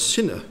which was a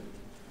sinner,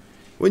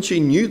 when she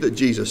knew that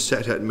Jesus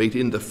sat at meat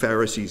in the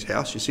Pharisee's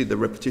house, you see the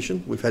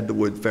repetition? We've had the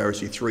word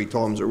Pharisee 3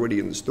 times already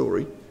in the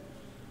story.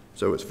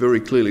 So it's very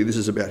clearly this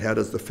is about how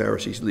does the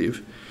Pharisees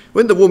live.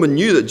 When the woman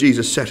knew that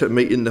Jesus sat at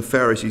meat in the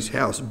Pharisee's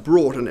house,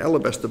 brought an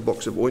alabaster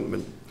box of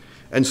ointment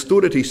and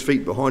stood at his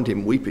feet behind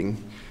him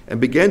weeping, and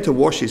began to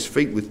wash his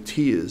feet with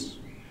tears,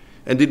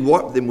 and did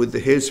wipe them with the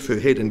hairs of her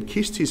head, and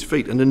kissed his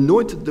feet and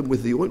anointed them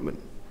with the ointment.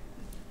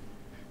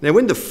 Now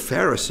when the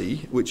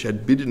Pharisee which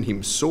had bidden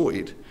him saw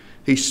it,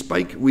 he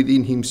spake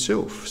within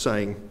himself,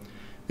 saying,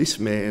 This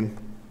man,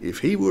 if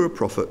he were a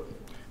prophet,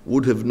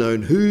 would have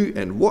known who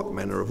and what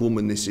manner of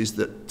woman this is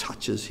that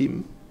touches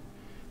him,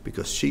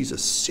 because she's a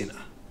sinner."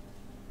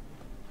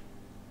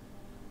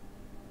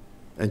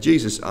 And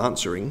Jesus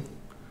answering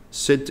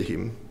said to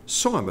him,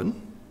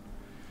 "Simon,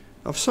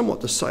 I've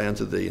somewhat to say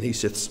unto thee." And he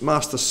said,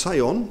 "Master, say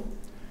on."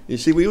 You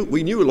see,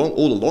 we knew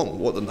all along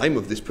what the name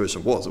of this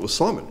person was. It was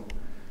Simon.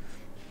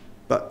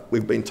 But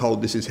we've been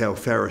told this is how a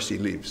Pharisee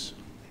lives.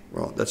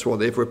 Right, that's why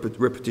they have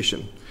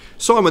repetition.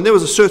 "Simon, there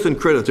was a certain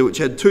creditor which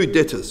had two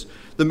debtors.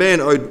 The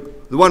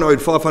one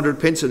owed 500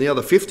 pence and the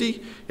other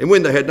 50. And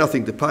when they had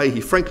nothing to pay,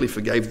 he frankly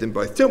forgave them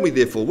both. Tell me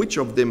therefore, which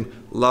of them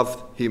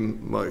loved him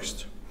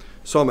most?"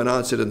 Simon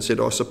answered and said,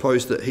 "I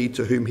suppose that he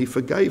to whom he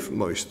forgave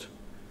most."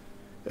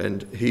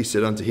 And he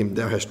said unto him,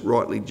 "Thou hast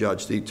rightly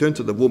judged." He turned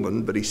to the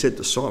woman, but he said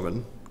to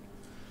Simon,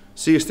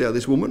 "Seest thou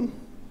this woman?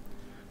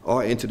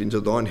 I entered into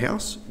thine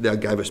house. Thou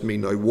gavest me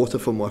no water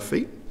for my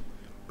feet,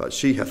 but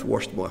she hath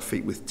washed my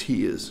feet with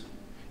tears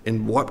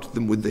and wiped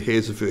them with the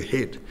hairs of her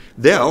head.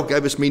 Thou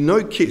gavest me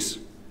no kiss,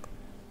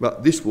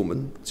 but this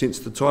woman, since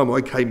the time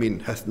I came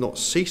in, hath not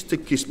ceased to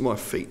kiss my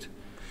feet.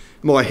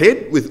 My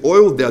head with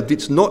oil thou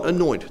didst not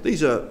anoint."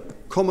 These are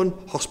common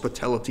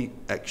hospitality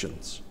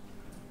actions.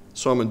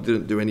 Simon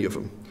didn't do any of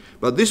them.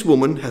 "But this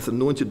woman hath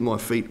anointed my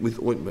feet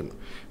with ointment.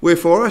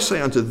 Wherefore I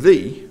say unto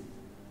thee,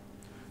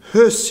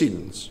 her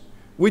sins,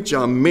 which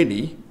are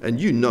many, and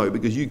you know,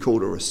 because you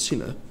called her a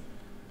sinner,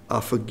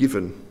 are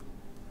forgiven,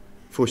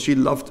 for she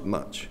loved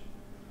much.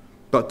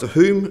 But to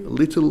whom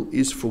little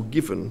is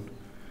forgiven,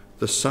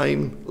 the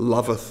same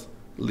loveth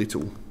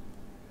little.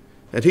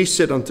 And he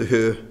said unto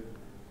her,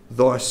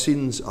 Thy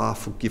sins are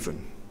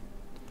forgiven."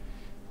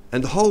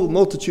 And the whole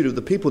multitude of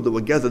the people that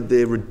were gathered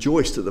there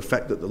rejoiced at the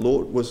fact that the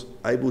Lord was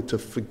able to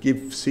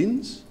forgive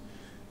sins.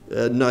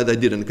 No, they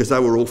didn't, because they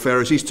were all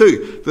Pharisees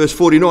too. Verse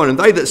 49, "And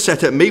they that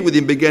sat at meat with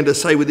him began to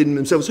say within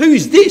themselves, Who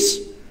is this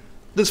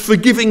that's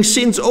forgiving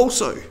sins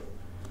also?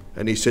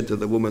 And he said to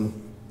the woman,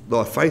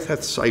 Thy faith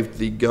hath saved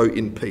thee, go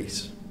in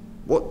peace."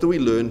 What do we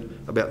learn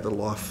about the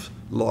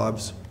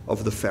lives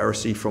of the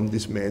Pharisee from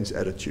this man's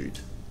attitude?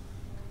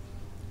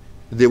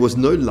 There was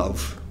no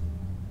love.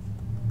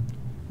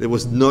 There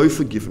was no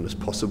forgiveness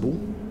possible.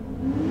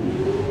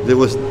 There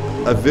was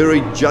a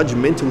very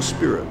judgmental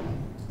spirit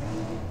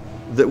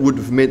that would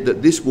have meant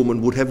that this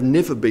woman would have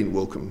never been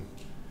welcome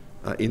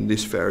in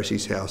this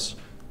Pharisee's house,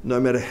 no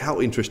matter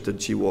how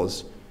interested she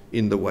was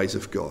in the ways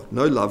of God.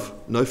 No love,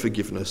 no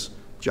forgiveness,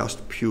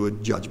 just pure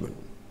judgment.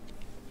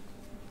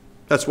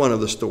 That's one of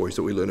the stories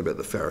that we learn about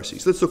the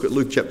Pharisees. Let's look at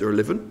Luke chapter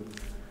 11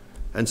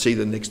 and see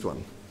the next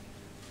one.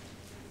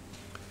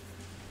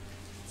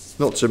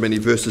 Not so many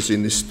verses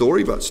in this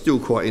story, but still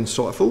quite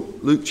insightful.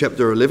 Luke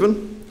chapter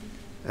 11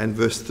 and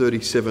verse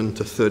 37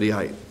 to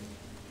 38.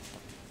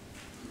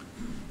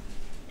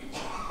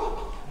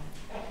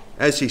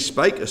 "As he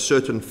spake, a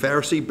certain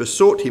Pharisee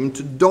besought him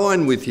to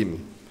dine with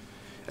him.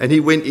 And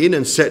he went in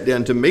and sat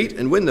down to meat.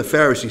 And when the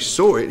Pharisee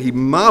saw it, he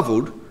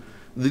marvelled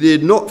that he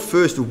had not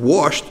first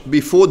washed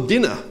before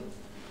dinner."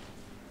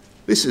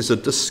 This is a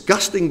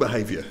disgusting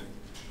behaviour,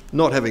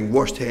 not having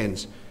washed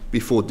hands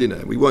before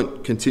dinner. We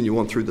won't continue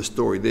on through the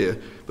story there,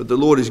 but the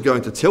Lord is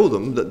going to tell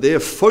them that their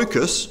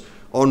focus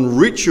on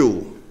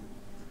ritual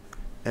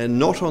and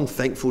not on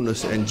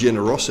thankfulness and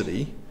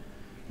generosity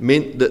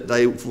meant that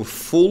they were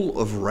full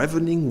of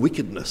ravening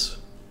wickedness.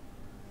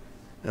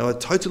 They were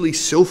totally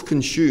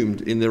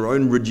self-consumed in their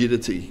own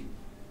rigidity,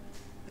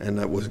 and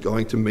that was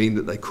going to mean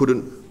that they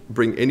couldn't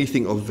bring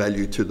anything of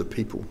value to the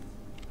people.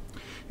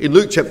 In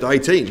Luke chapter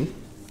 18,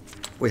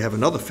 we have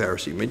another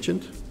Pharisee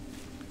mentioned.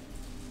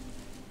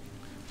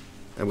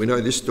 And we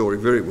know this story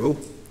very well.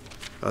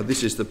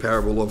 This is the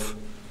parable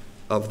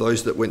of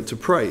those that went to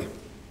pray.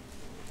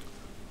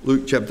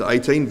 Luke chapter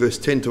 18, verse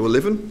 10 to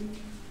 11.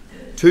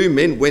 "Two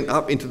men went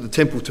up into the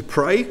temple to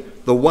pray,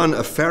 the one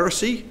a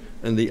Pharisee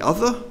and the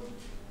other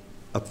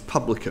a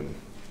publican."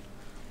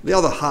 The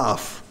other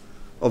half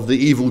of the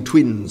evil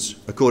twins,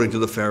 according to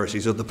the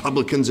Pharisees, are the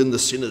publicans and the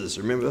sinners.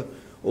 Remember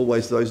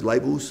always those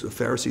labels the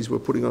Pharisees were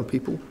putting on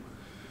people?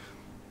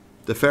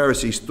 "The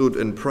Pharisee stood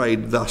and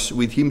prayed thus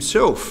with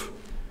himself,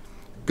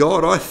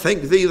 God, I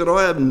thank thee that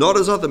I am not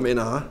as other men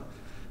are.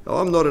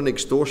 I'm not an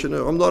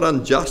extortioner, I'm not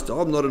unjust,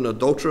 I'm not an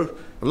adulterer,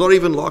 I'm not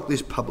even like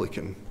this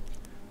publican.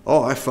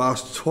 I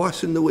fast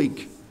twice in the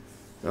week.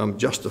 I'm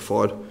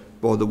justified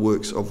by the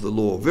works of the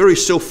law." Very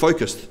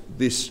self-focused,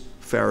 this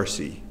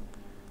Pharisee.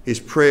 His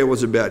prayer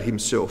was about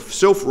himself,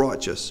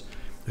 self-righteous,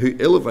 who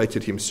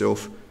elevated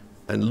himself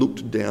and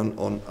looked down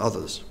on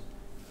others.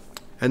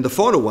 And the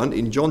final one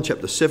in John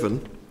chapter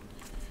 7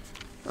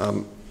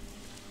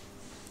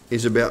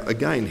 is about,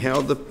 again,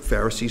 how the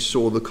Pharisees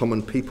saw the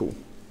common people.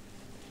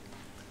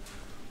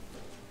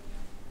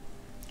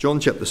 John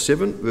chapter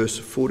 7, verse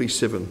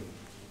 47.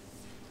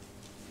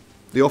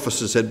 The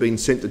officers had been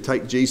sent to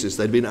take Jesus.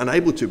 They'd been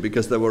unable to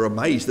because they were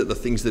amazed at the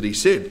things that he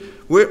said.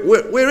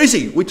 Where is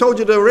he? We told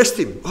you to arrest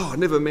him.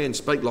 Never man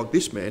spake like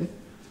this man.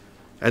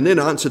 And then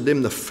answered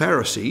them the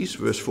Pharisees,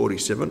 verse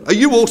 47, "Are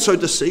you also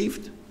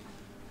deceived?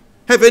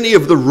 Have any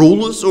of the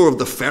rulers or of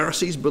the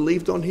Pharisees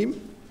believed on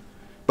him?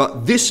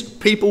 But this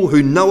people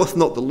who knoweth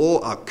not the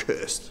law are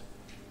cursed.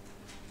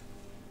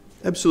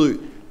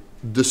 Absolute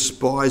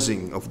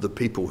despising of the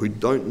people who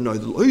don't know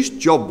the law. Whose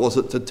job was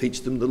it to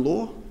teach them the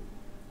law?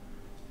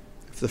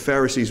 If the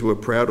Pharisees were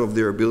proud of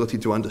their ability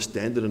to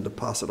understand it and to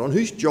pass it on,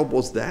 whose job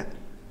was that?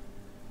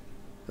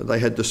 They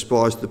had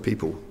despised the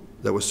people.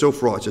 They were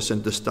self-righteous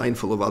and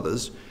disdainful of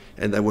others,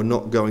 and they were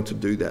not going to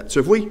do that. So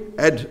if we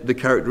add the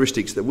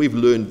characteristics that we've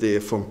learned there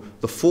from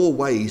the 4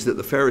 ways that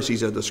the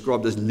Pharisees are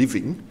described as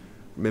living,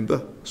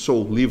 remember,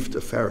 Saul lived a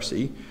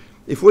Pharisee.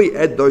 If we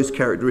add those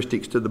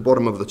characteristics to the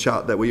bottom of the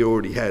chart that we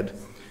already had,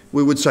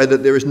 we would say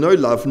that there is no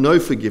love, no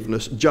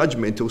forgiveness,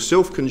 judgmental,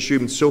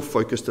 self-consumed,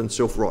 self-focused, and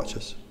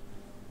self-righteous.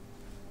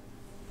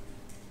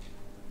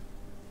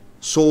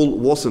 Saul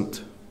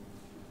wasn't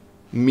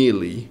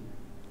merely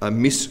a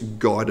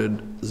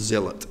misguided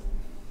zealot.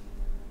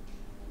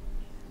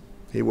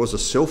 He was a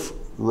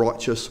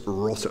self-righteous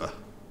rotter.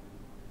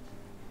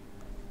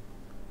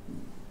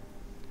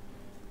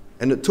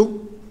 And it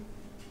took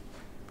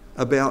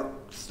about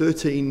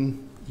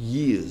 13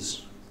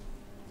 years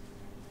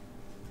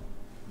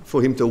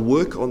for him to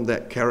work on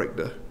that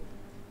character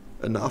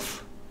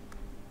enough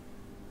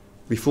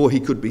before he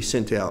could be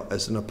sent out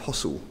as an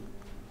apostle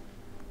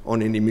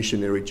on any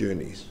missionary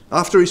journeys.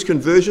 After his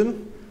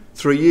conversion,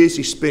 3 years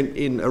he spent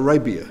in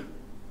Arabia.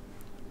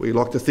 We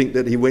like to think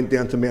that he went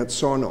down to Mount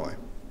Sinai.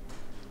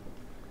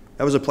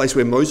 That was a place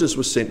where Moses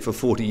was sent for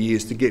 40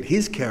 years to get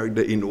his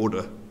character in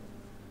order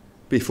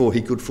before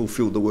he could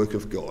fulfill the work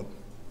of God.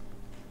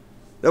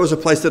 That was a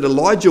place that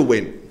Elijah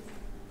went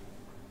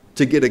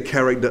to get a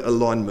character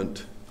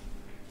alignment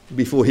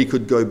before he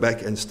could go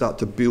back and start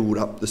to build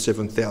up the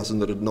 7,000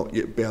 that had not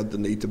yet bowed the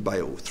knee to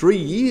Baal. 3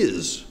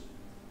 years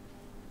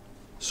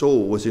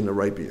Saul was in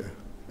Arabia,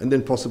 and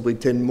then possibly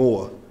 10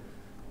 more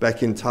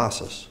back in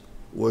Tarsus,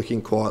 working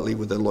quietly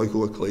with a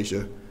local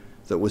ecclesia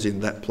that was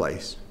in that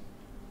place.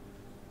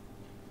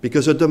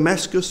 Because a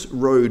Damascus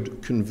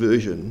Road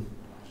conversion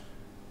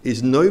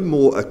is no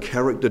more a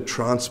character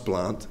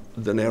transplant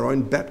than our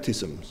own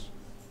baptisms.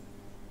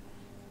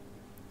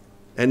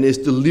 And there's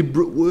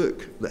deliberate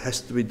work that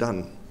has to be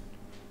done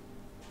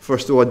for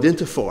us to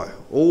identify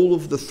all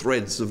of the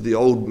threads of the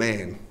old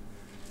man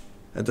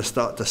and to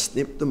start to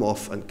snip them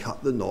off and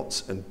cut the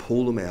knots and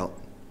pull them out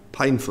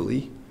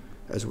painfully,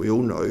 as we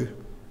all know,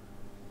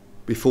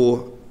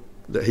 before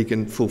that he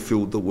can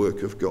fulfill the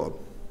work of God.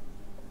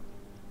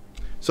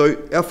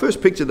 So our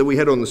first picture that we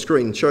had on the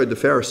screen showed the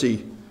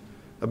Pharisee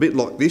a bit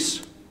like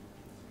this.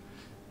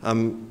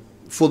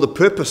 For the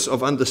purpose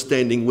of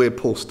understanding where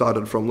Paul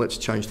started from, let's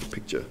change the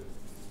picture.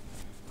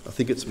 I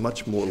think it's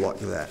much more like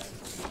that,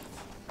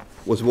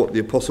 was what the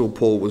Apostle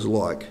Paul was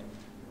like.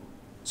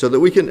 So that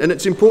we can, and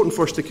it's important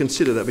for us to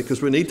consider that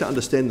because we need to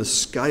understand the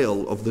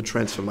scale of the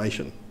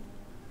transformation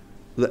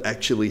that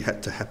actually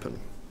had to happen.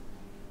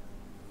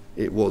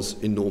 It was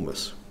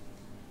enormous.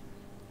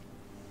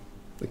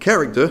 The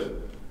character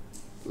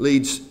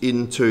leads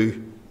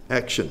into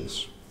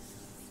actions.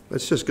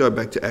 Let's just go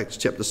back to Acts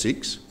chapter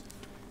 6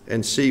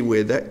 and see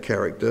where that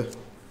character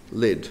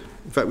led.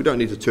 In fact, we don't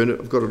need to turn it.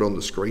 I've got it on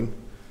the screen.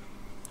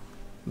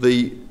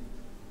 The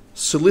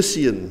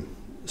Cilician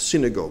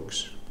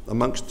synagogues,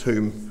 amongst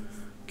whom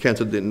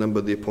counted their number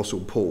the Apostle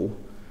Paul,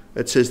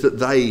 it says that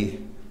they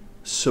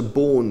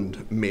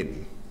suborned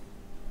men.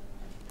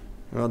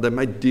 They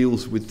made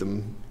deals with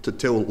them to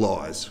tell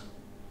lies.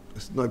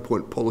 There's no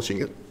point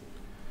polishing it.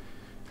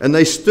 And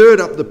they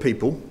stirred up the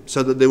people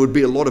so that there would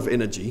be a lot of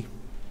energy.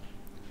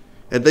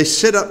 And they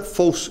set up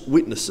false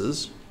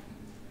witnesses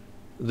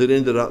that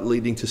ended up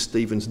leading to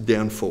Stephen's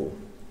downfall.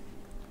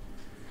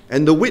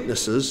 And the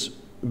witnesses,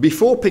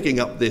 before picking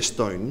up their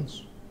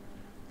stones,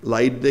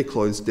 laid their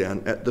clothes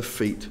down at the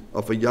feet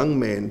of a young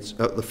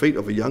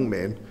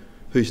man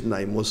whose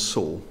name was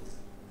Saul.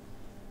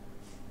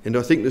 And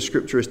I think the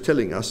scripture is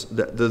telling us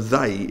that the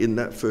they in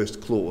that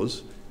first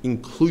clause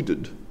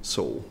included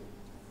Saul.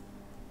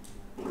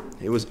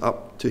 He was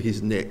up to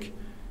his neck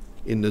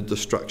in the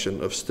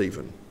destruction of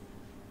Stephen.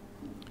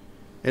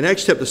 In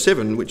Acts chapter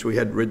 7, which we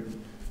had read,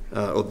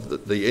 or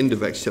the end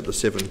of Acts chapter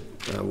 7,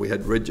 we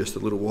had read just a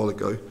little while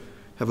ago,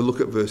 have a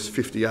look at verse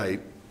 58.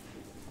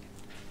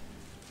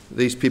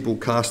 These people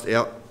cast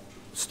out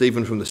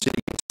Stephen from the city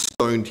and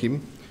stoned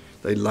him.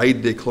 They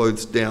laid their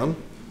clothes down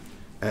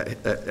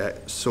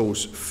at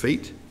Saul's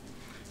feet.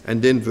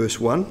 And then verse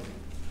 1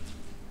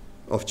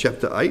 of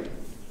chapter 8,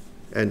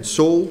 and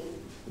Saul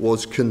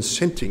was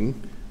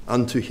consenting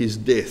unto his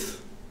death.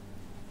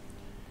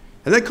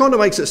 And that kind of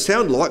makes it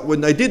sound like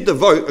when they did the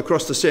vote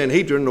across the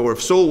Sanhedrin, or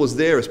if Saul was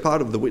there as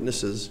part of the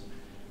witnesses,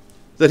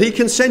 that he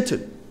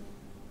consented.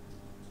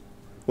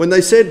 When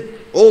they said,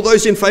 all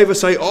those in favour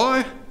say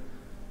aye,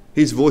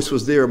 his voice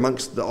was there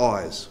amongst the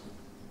ayes.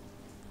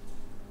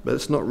 But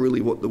it's not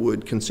really what the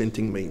word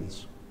consenting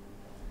means.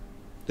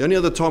 The only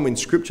other time in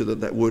Scripture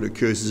that word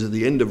occurs is at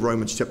the end of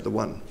Romans chapter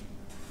 1,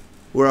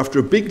 where after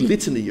a big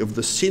litany of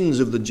the sins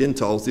of the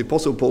Gentiles, the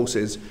Apostle Paul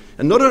says,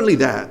 and not only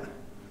that,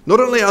 not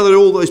only are there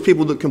all those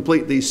people that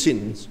complete these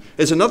sins,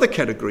 there's another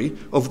category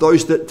of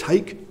those that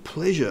take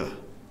pleasure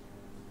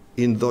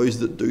in those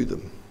that do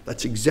them.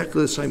 That's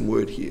exactly the same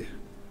word here.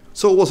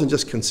 Saul wasn't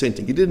just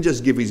consenting. He didn't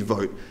just give his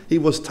vote. He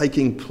was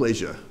taking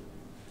pleasure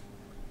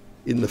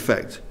in the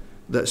fact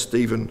that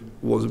Stephen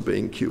was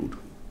being killed.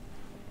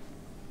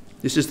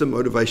 This is the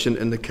motivation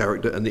and the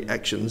character and the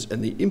actions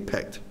and the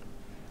impact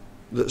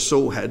that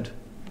Saul had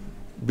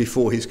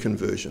before his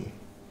conversion.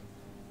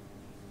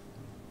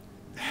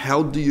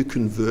 How do you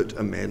convert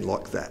a man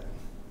like that?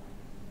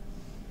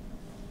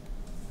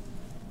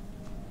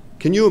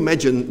 Can you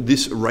imagine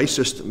this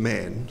racist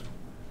man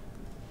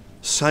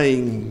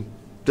saying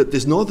that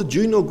there's neither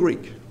Jew nor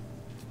Greek?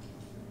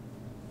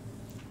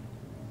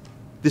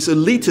 This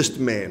elitist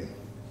man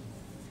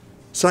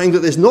saying that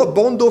there's not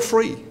bond or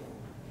free.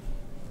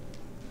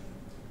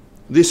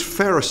 This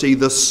Pharisee,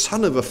 the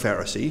son of a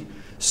Pharisee,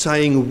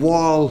 saying,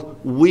 while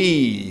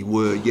we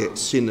were yet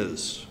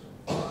sinners,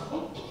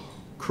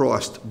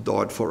 Christ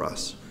died for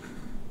us.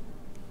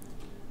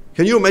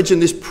 Can you imagine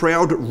this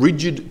proud,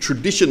 rigid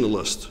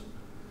traditionalist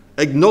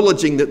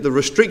acknowledging that the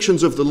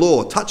restrictions of the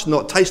law, touch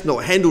not, taste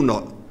not, handle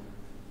not,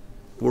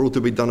 were all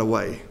to be done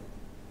away?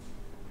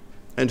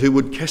 And who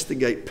would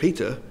castigate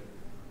Peter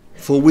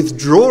for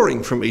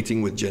withdrawing from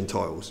eating with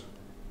Gentiles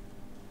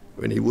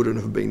when he wouldn't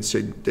have been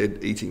said dead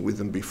eating with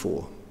them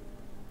before?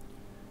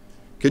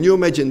 Can you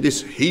imagine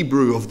this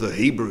Hebrew of the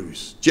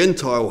Hebrews,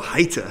 Gentile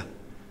hater,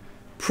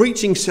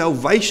 preaching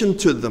salvation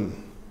to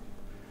them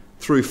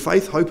through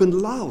faith, hope and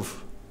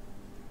love?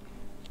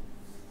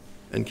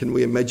 And can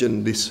we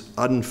imagine this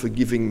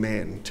unforgiving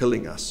man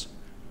telling us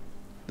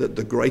that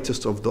the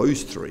greatest of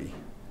those three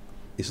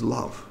is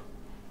love?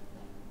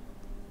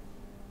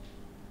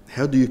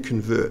 How do you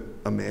convert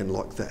a man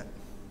like that?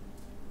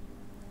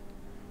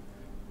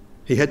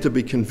 He had to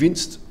be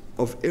convinced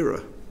of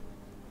error,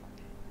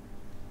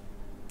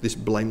 this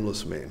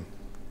blameless man.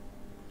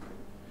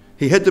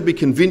 He had to be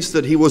convinced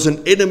that he was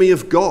an enemy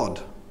of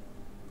God,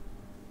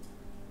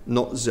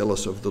 not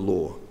zealous of the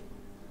law.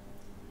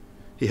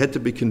 He had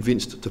to be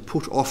convinced to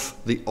put off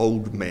the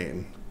old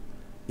man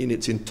in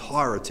its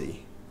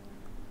entirety.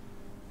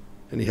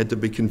 And he had to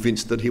be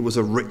convinced that he was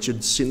a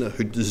wretched sinner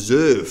who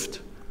deserved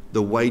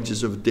the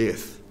wages of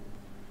death.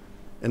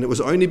 And it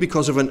was only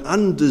because of an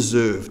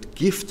undeserved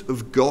gift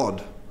of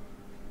God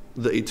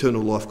that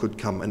eternal life could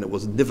come, and it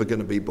was never going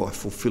to be by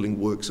fulfilling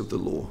works of the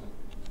law.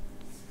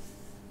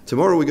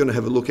 Tomorrow we're going to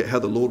have a look at how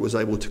the Lord was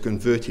able to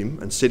convert him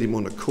and set him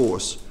on a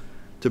course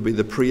to be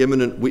the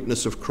preeminent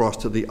witness of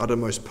Christ to the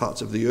uttermost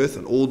parts of the earth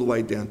and all the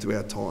way down to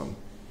our time.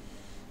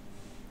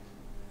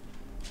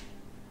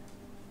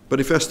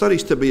 But if our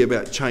study's to be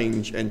about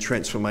change and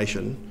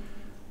transformation,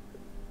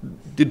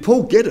 did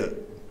Paul get it?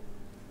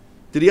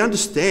 Did he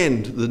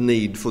understand the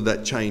need for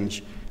that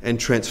change and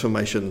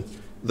transformation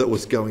that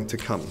was going to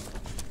come?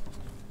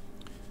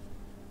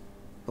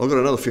 I've got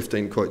another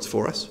 15 quotes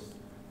for us,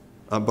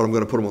 but I'm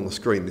going to put them on the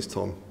screen this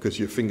time because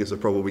your fingers are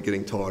probably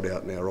getting tired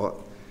out now, right?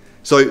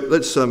 So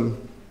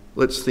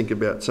let's think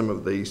about some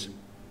of these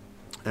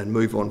and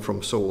move on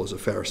from Saul as a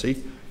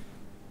Pharisee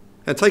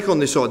and take on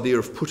this idea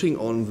of putting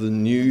on the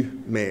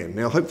new man.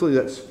 Now, hopefully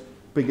that's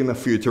big enough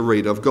for you to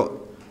read. I've got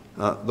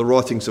the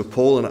writings of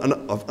Paul, and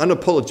I've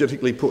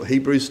unapologetically put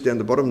Hebrews down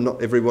the bottom.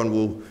 Not everyone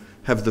will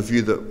have the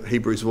view that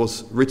Hebrews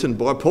was written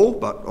by Paul,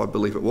 but I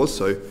believe it was.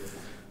 So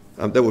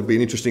that would be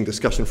an interesting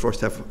discussion for us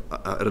to have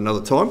at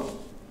another time,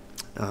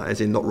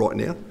 as in not right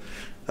now.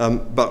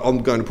 But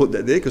I'm going to put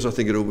that there because I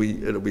think it'll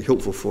be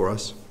helpful for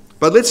us.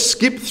 But let's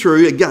skip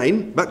through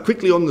again, but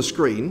quickly on the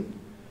screen,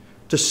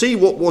 to see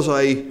what was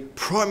a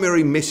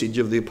primary message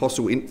of the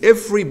apostle in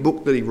every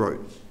book that he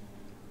wrote.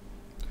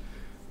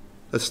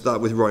 Let's start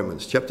with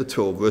Romans chapter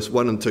 12, verse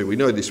 1 and 2. We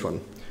know this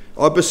one.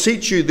 I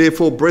beseech you,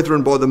 therefore,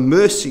 brethren, by the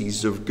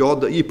mercies of God,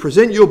 that ye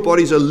present your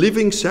bodies a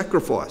living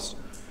sacrifice,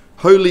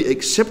 wholly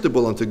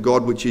acceptable unto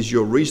God, which is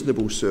your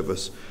reasonable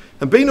service.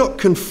 And be not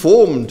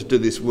conformed to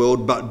this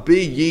world, but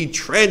be ye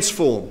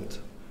transformed,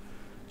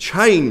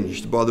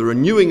 changed by the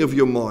renewing of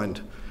your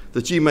mind,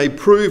 that ye may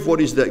prove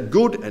what is that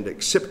good and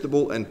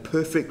acceptable and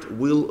perfect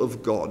will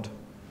of God.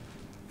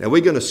 Now,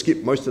 we're going to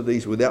skip most of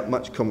these without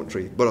much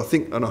commentary, but I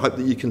think and I hope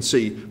that you can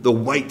see the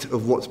weight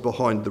of what's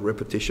behind the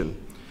repetition.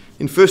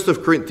 In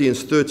 1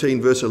 Corinthians 13,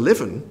 verse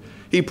 11,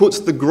 he puts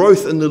the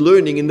growth and the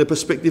learning in the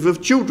perspective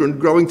of children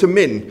growing to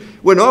men.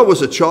 When I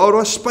was a child,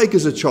 I spake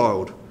as a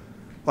child.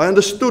 I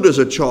understood as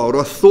a child,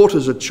 I thought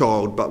as a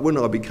child, but when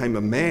I became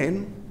a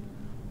man,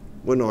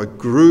 when I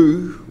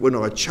grew, when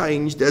I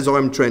changed, as I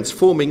am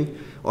transforming,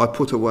 I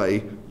put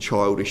away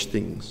childish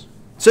things.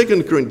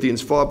 2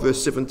 Corinthians 5,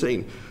 verse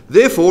 17.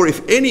 Therefore,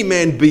 if any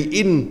man be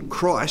in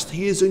Christ,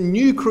 he is a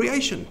new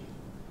creation.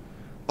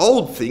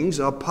 Old things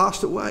are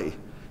passed away.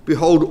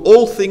 Behold,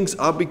 all things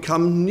are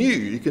become new.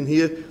 You can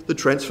hear the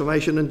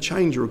transformation and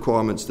change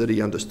requirements that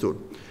he understood.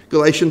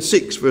 Galatians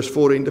 6, verse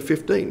 14 to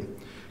 15.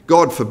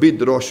 God forbid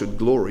that I should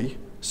glory,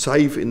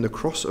 save in the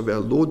cross of our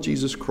Lord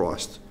Jesus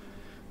Christ,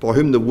 by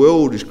whom the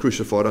world is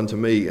crucified unto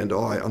me, and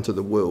I unto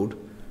the world.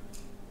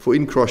 For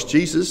in Christ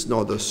Jesus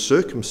neither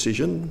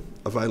circumcision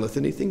availeth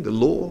anything, the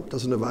law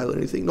doesn't avail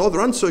anything, neither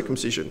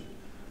uncircumcision,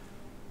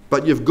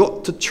 But you've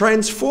got to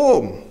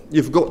transform.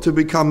 You've got to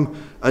become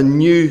a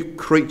new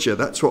creature.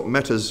 That's what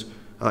matters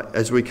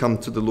as we come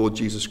to the Lord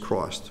Jesus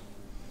Christ.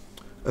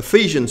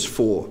 Ephesians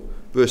 4,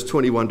 verse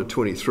 21 to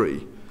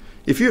 23.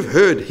 If you've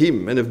heard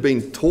him and have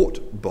been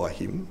taught by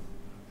him,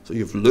 so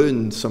you've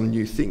learned some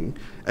new thing,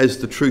 as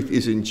the truth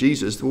is in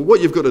Jesus, well,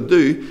 what you've got to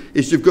do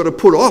is you've got to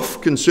put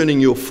off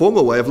concerning your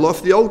former way of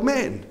life the old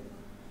man.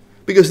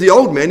 Because the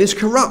old man is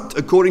corrupt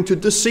according to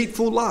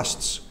deceitful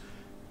lusts.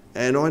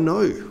 And I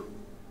know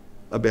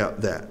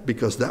about that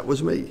because that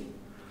was me.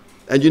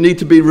 And you need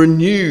to be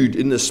renewed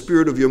in the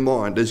spirit of your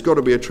mind. There's got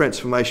to be a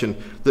transformation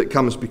that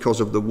comes because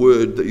of the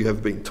word that you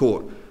have been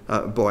taught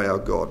by our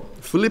God.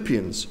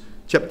 Philippians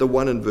chapter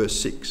 1 and verse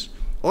 6.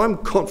 I'm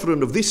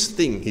confident of this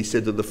thing, he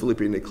said to the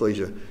Philippian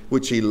ecclesia,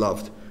 which he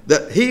loved,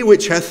 that he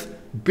which hath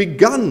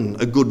begun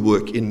a good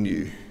work in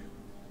you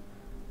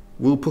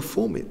will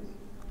perform it.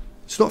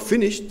 It's not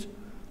finished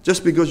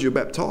just because you're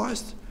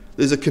baptized.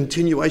 There's a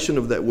continuation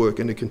of that work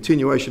and a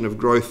continuation of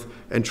growth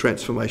and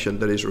transformation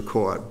that is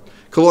required.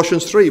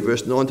 Colossians 3,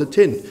 verse 9 to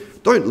 10.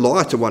 Don't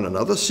lie to one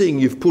another, seeing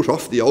you've put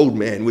off the old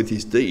man with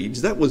his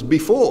deeds. That was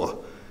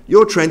before.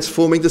 You're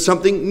transforming to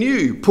something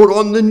new. Put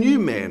on the new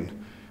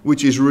man,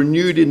 which is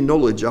renewed in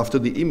knowledge after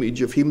the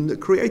image of him that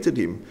created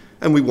him.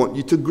 And we want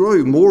you to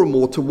grow more and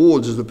more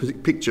towards the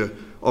picture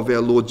of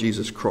our Lord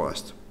Jesus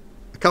Christ.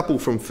 A couple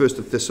from 1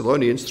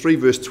 Thessalonians 3,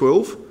 verse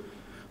 12.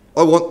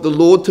 I want the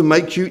Lord to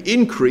make you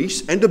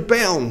increase and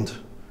abound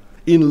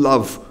in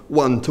love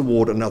one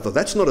toward another.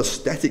 That's not a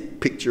static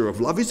picture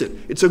of love, is it?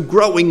 It's a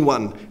growing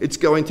one. It's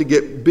going to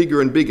get bigger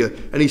and bigger.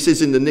 And he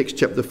says in the next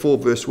chapter 4,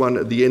 verse 1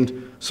 at the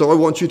end, so I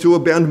want you to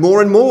abound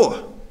more and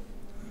more.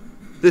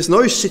 There's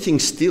no sitting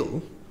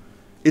still.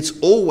 It's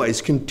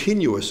always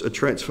continuous, a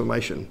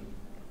transformation.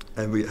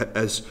 And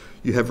as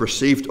you have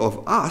received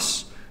of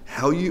us,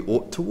 how you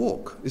ought to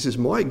walk. This is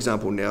my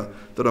example now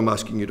that I'm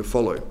asking you to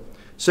follow.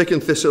 2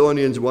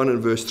 Thessalonians 1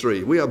 and verse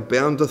 3, we are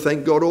bound to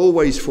thank God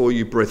always for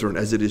you, brethren,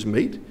 as it is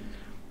meet,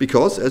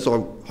 because, as I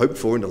hoped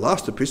for in the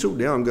last epistle,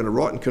 now I'm going to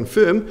write and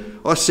confirm,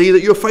 I see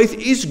that your faith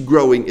is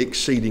growing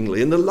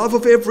exceedingly, and the love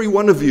of every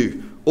one of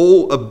you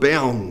all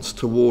abounds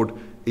toward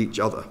each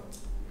other.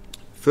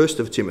 1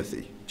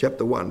 Timothy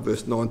chapter 1,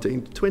 verse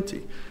 19 to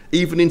 20,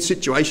 even in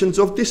situations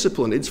of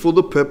discipline, it's for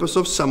the purpose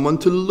of someone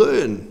to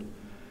learn,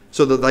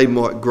 so that they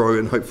might grow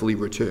and hopefully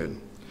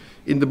return.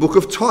 In the book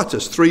of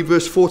Titus 3,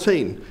 verse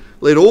 14,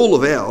 let all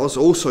of ours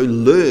also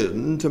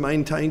learn to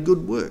maintain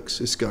good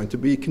works. It's going to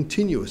be a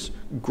continuous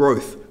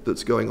growth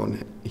that's going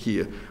on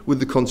here with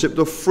the concept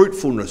of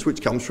fruitfulness,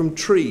 which comes from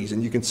trees,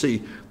 and you can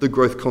see the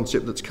growth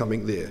concept that's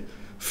coming there.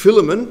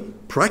 Philemon,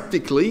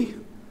 practically,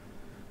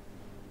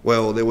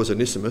 well, there was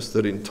Onesimus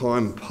that in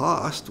time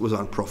past was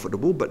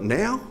unprofitable, but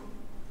now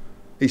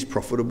he's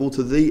profitable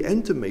to thee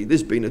and to me.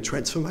 There's been a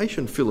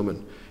transformation,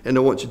 Philemon, and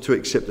I want you to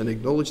accept and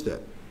acknowledge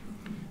that.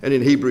 And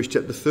in Hebrews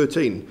chapter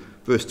 13,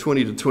 verse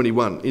 20 to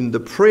 21, in the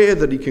prayer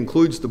that he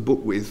concludes the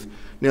book with,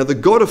 now the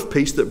God of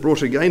peace that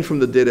brought again from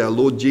the dead our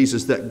Lord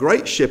Jesus, that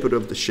great shepherd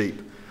of the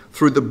sheep,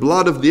 through the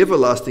blood of the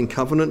everlasting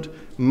covenant,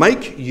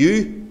 make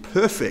you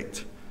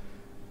perfect.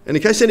 And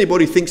in case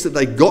anybody thinks that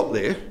they got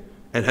there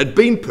and had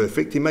been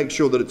perfect, he makes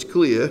sure that it's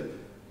clear,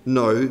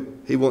 no,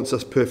 he wants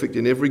us perfect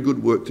in every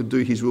good work to do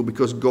his will,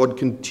 because God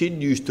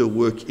continues to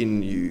work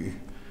in you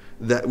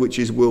that which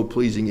is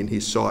well-pleasing in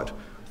his sight,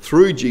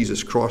 through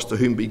Jesus Christ, to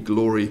whom be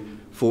glory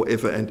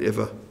forever and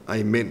ever.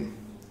 Amen.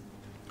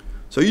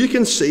 So you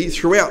can see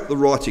throughout the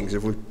writings,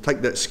 if we take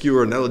that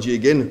skewer analogy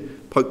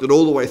again, poked it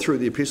all the way through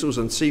the epistles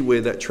and see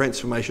where that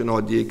transformation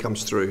idea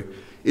comes through.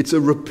 It's a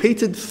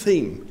repeated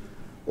theme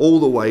all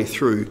the way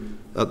through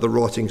the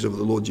writings of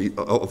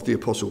the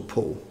Apostle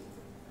Paul.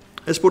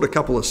 Let's put a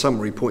couple of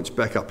summary points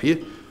back up here.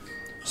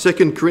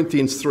 2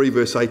 Corinthians 3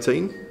 verse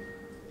 18.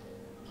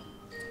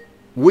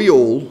 We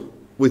all,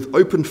 with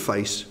open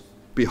face,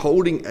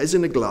 beholding as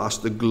in a glass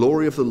the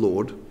glory of the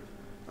Lord,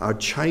 are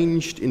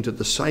changed into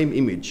the same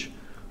image,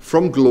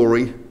 from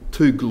glory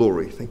to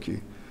glory, thank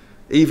you,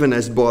 even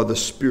as by the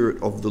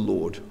Spirit of the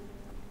Lord.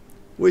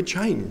 We're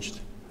changed.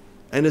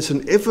 And it's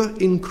an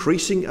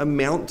ever-increasing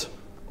amount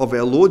of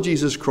our Lord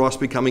Jesus Christ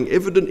becoming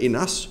evident in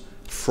us,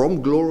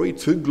 from glory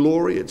to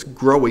glory. It's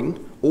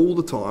growing all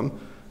the time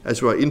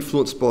as we're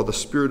influenced by the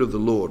Spirit of the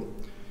Lord.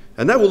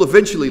 And that will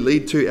eventually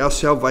lead to our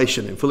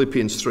salvation in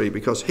Philippians 3,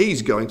 because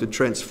he's going to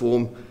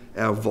transform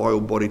our vile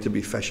body to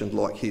be fashioned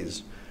like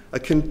his. A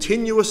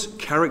continuous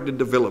character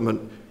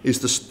development is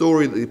the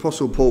story that the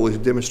Apostle Paul is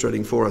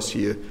demonstrating for us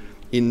here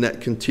in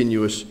that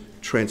continuous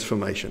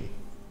transformation.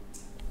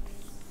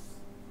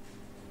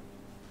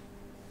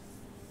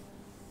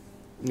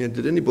 Now,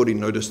 did anybody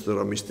notice that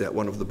I missed out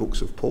one of the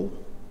books of Paul?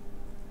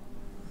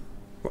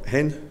 What,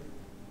 hand?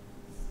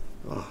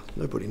 Oh,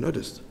 nobody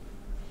noticed.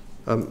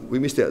 We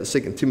missed out the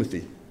 2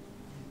 Timothy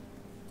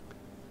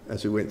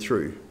as we went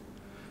through.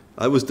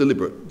 It was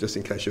deliberate, just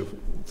in case you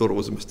thought it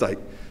was a mistake.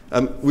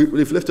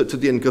 We've left it to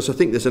the end because I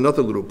think there's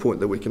another little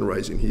point that we can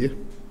raise in here.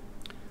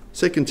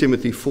 2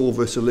 Timothy 4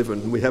 verse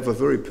 11, we have a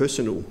very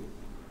personal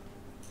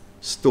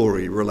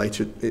story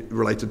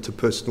related to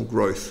personal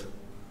growth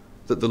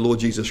that the Lord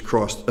Jesus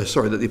Christ,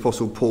 that the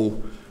Apostle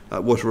Paul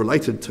was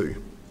related to.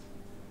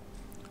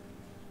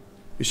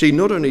 You see,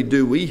 not only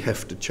do we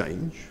have to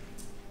change,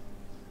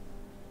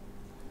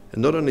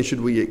 and not only should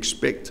we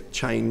expect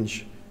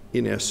change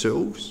in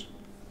ourselves,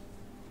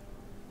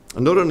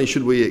 and not only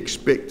should we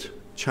expect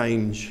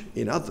change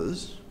in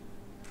others,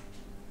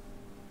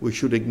 we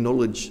should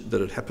acknowledge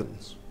that it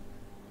happens.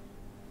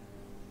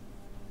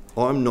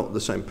 I'm not the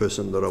same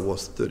person that I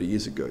was 30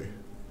 years ago.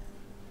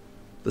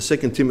 The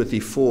 2 Timothy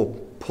 4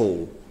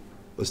 Paul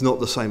was not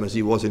the same as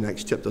he was in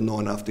Acts chapter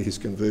 9 after his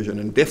conversion,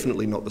 and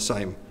definitely not the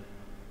same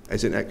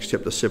as in Acts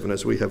chapter 7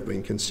 as we have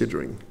been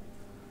considering.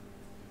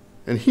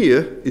 And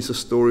here is the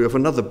story of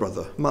another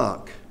brother,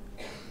 Mark.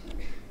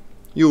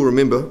 You'll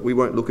remember, we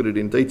won't look at it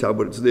in detail,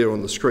 but it's there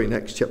on the screen,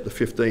 Acts chapter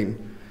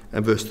 15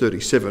 and verse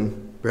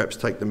 37. Perhaps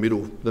take the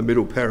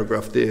middle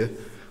paragraph there.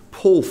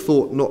 Paul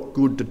thought not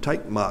good to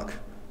take Mark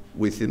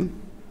with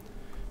him,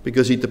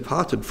 because he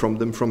departed from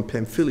them from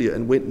Pamphylia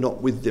and went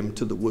not with them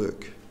to the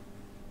work.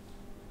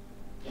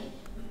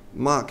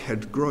 Mark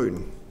had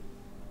grown.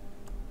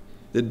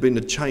 There'd been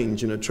a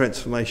change and a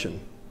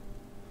transformation,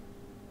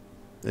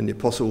 and the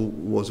apostle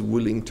was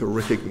willing to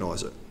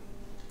recognise it.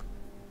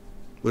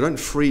 We don't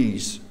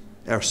freeze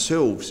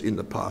ourselves in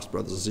the past,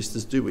 brothers and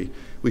sisters, do we?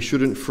 We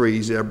shouldn't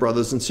freeze our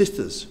brothers and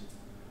sisters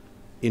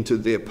into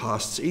their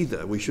pasts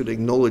either. We should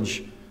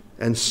acknowledge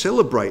and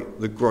celebrate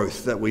the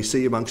growth that we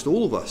see amongst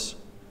all of us,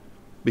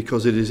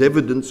 because it is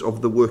evidence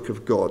of the work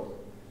of God.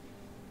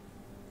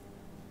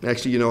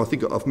 Actually, I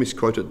think I've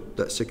misquoted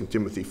that 2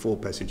 Timothy 4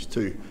 passage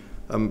too.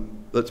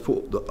 Let's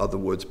put the other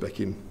words back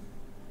in.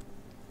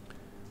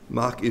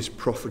 Mark is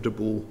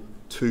profitable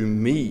to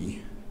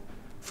me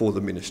for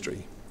the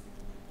ministry.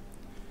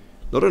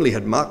 Not only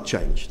had Mark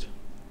changed,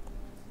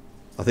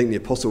 I think the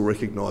apostle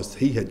recognised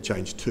he had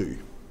changed too.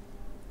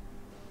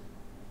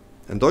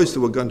 And those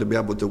who were going to be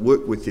able to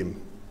work with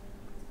him,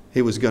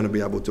 he was going to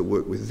be able to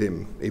work with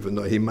them, even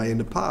though he may in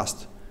the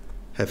past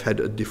have had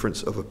a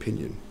difference of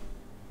opinion.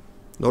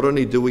 Not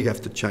only do we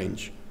have to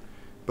change,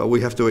 but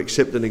we have to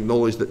accept and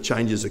acknowledge that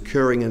change is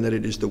occurring and that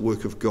it is the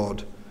work of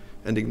God,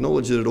 and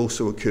acknowledge that it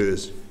also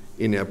occurs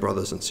in our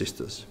brothers and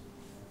sisters.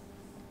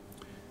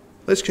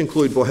 Let's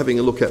conclude by having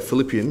a look at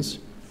Philippians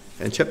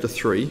and chapter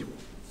 3.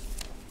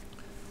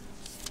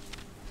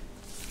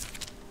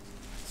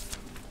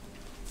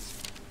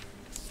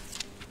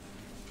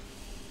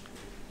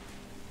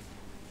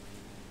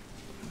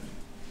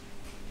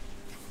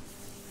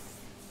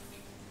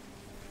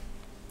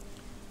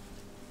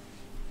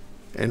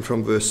 And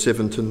from verse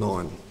 7 to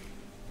 9.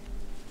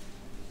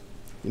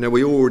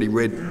 We already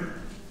read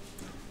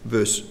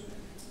verse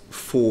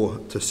 4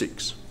 to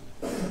 6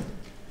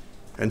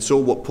 and saw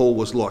what Paul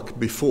was like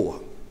before.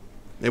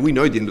 Now we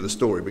know the end of the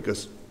story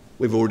because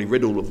we've already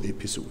read all of the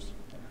epistles.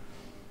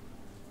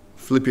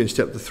 Philippians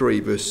chapter 3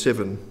 verse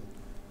 7.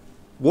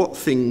 What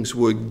things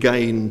were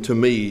gain to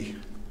me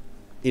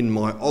in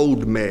my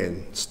old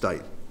man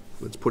state?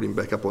 Let's put him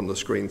back up on the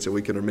screen so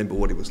we can remember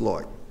what he was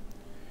like.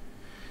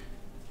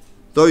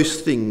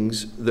 Those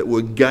things that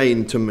were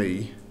gain to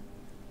me,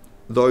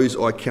 those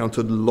I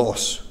counted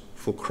loss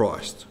for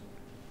Christ.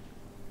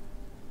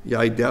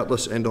 Yea,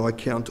 doubtless, and I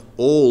count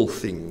all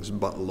things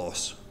but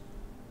loss.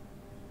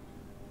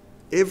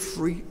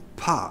 Every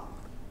part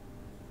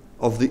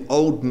of the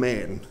old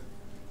man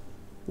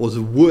was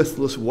a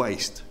worthless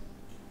waste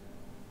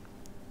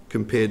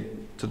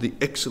compared to the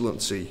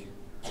excellency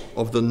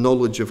of the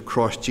knowledge of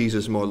Christ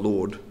Jesus my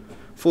Lord,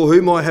 for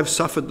whom I have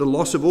suffered the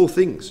loss of all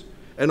things,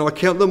 and I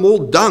count them all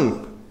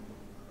dung,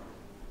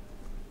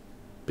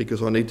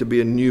 because I need to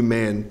be a new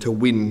man to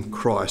win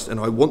Christ, and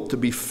I want to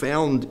be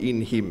found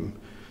in him,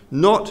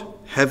 not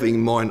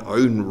having mine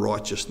own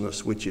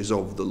righteousness, which is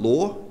of the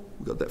law.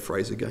 We've got that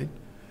phrase again.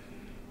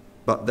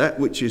 But that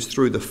which is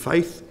through the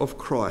faith of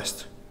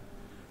Christ,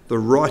 the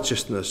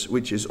righteousness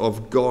which is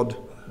of God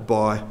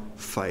by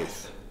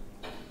faith.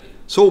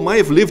 Saul may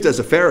have lived as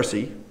a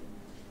Pharisee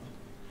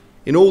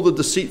in all the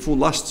deceitful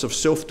lusts of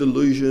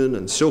self-delusion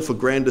and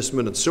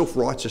self-aggrandizement and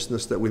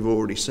self-righteousness that we've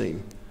already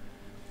seen.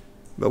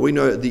 But we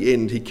know at the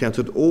end he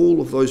counted all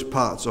of those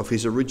parts of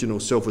his original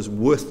self as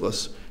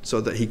worthless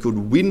so that he could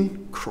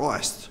win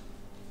Christ.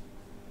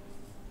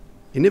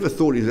 He never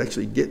thought he'd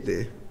actually get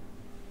there.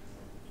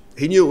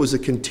 He knew it was a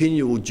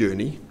continual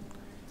journey.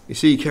 You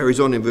see, he carries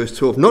on in verse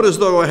 12. Not as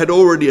though I had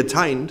already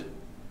attained,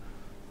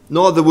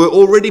 neither were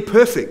already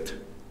perfect.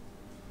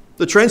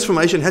 The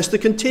transformation has to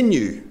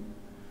continue.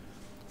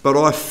 But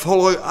I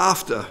follow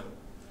after,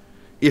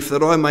 if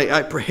that I may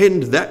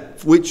apprehend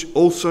that which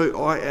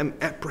also I am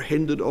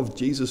apprehended of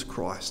Jesus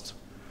Christ.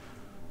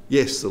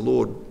 Yes, the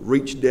Lord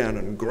reached down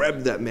and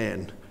grabbed that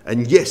man.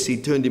 And yes, he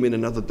turned him in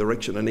another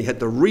direction, and he had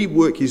to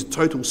rework his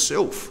total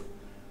self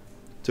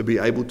to be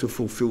able to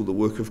fulfill the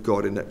work of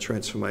God in that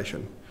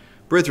transformation.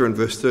 Brethren,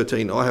 verse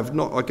 13,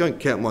 I don't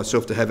count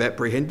myself to have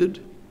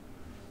apprehended,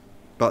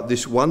 but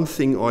this one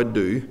thing I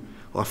do,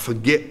 I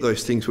forget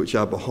those things which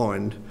are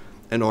behind,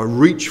 and I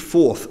reach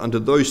forth unto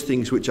those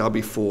things which are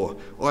before.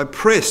 I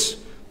press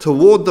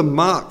toward the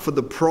mark for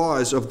the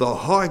prize of the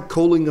high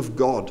calling of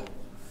God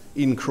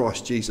in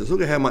Christ Jesus.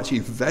 Look at how much he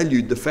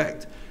valued the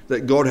fact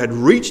that God had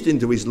reached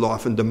into his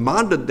life and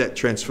demanded that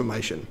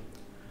transformation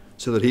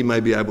so that he may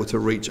be able to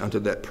reach unto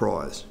that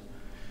prize.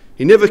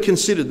 He never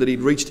considered that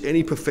he'd reached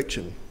any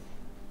perfection.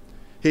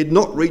 He had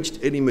not reached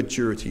any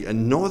maturity,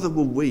 and neither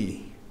will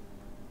we.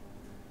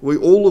 We,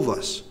 all of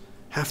us,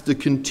 have to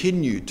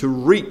continue to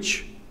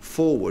reach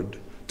forward,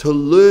 to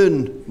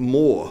learn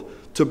more,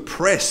 to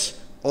press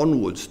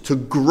onwards, to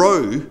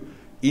grow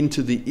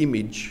into the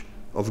image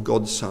of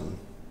God's Son.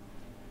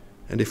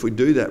 And if we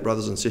do that,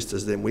 brothers and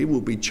sisters, then we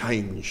will be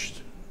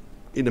changed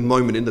in a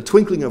moment, in the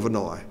twinkling of an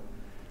eye,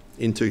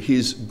 into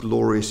his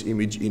glorious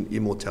image in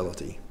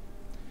immortality.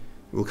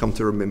 We'll come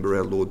to remember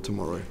our Lord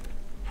tomorrow.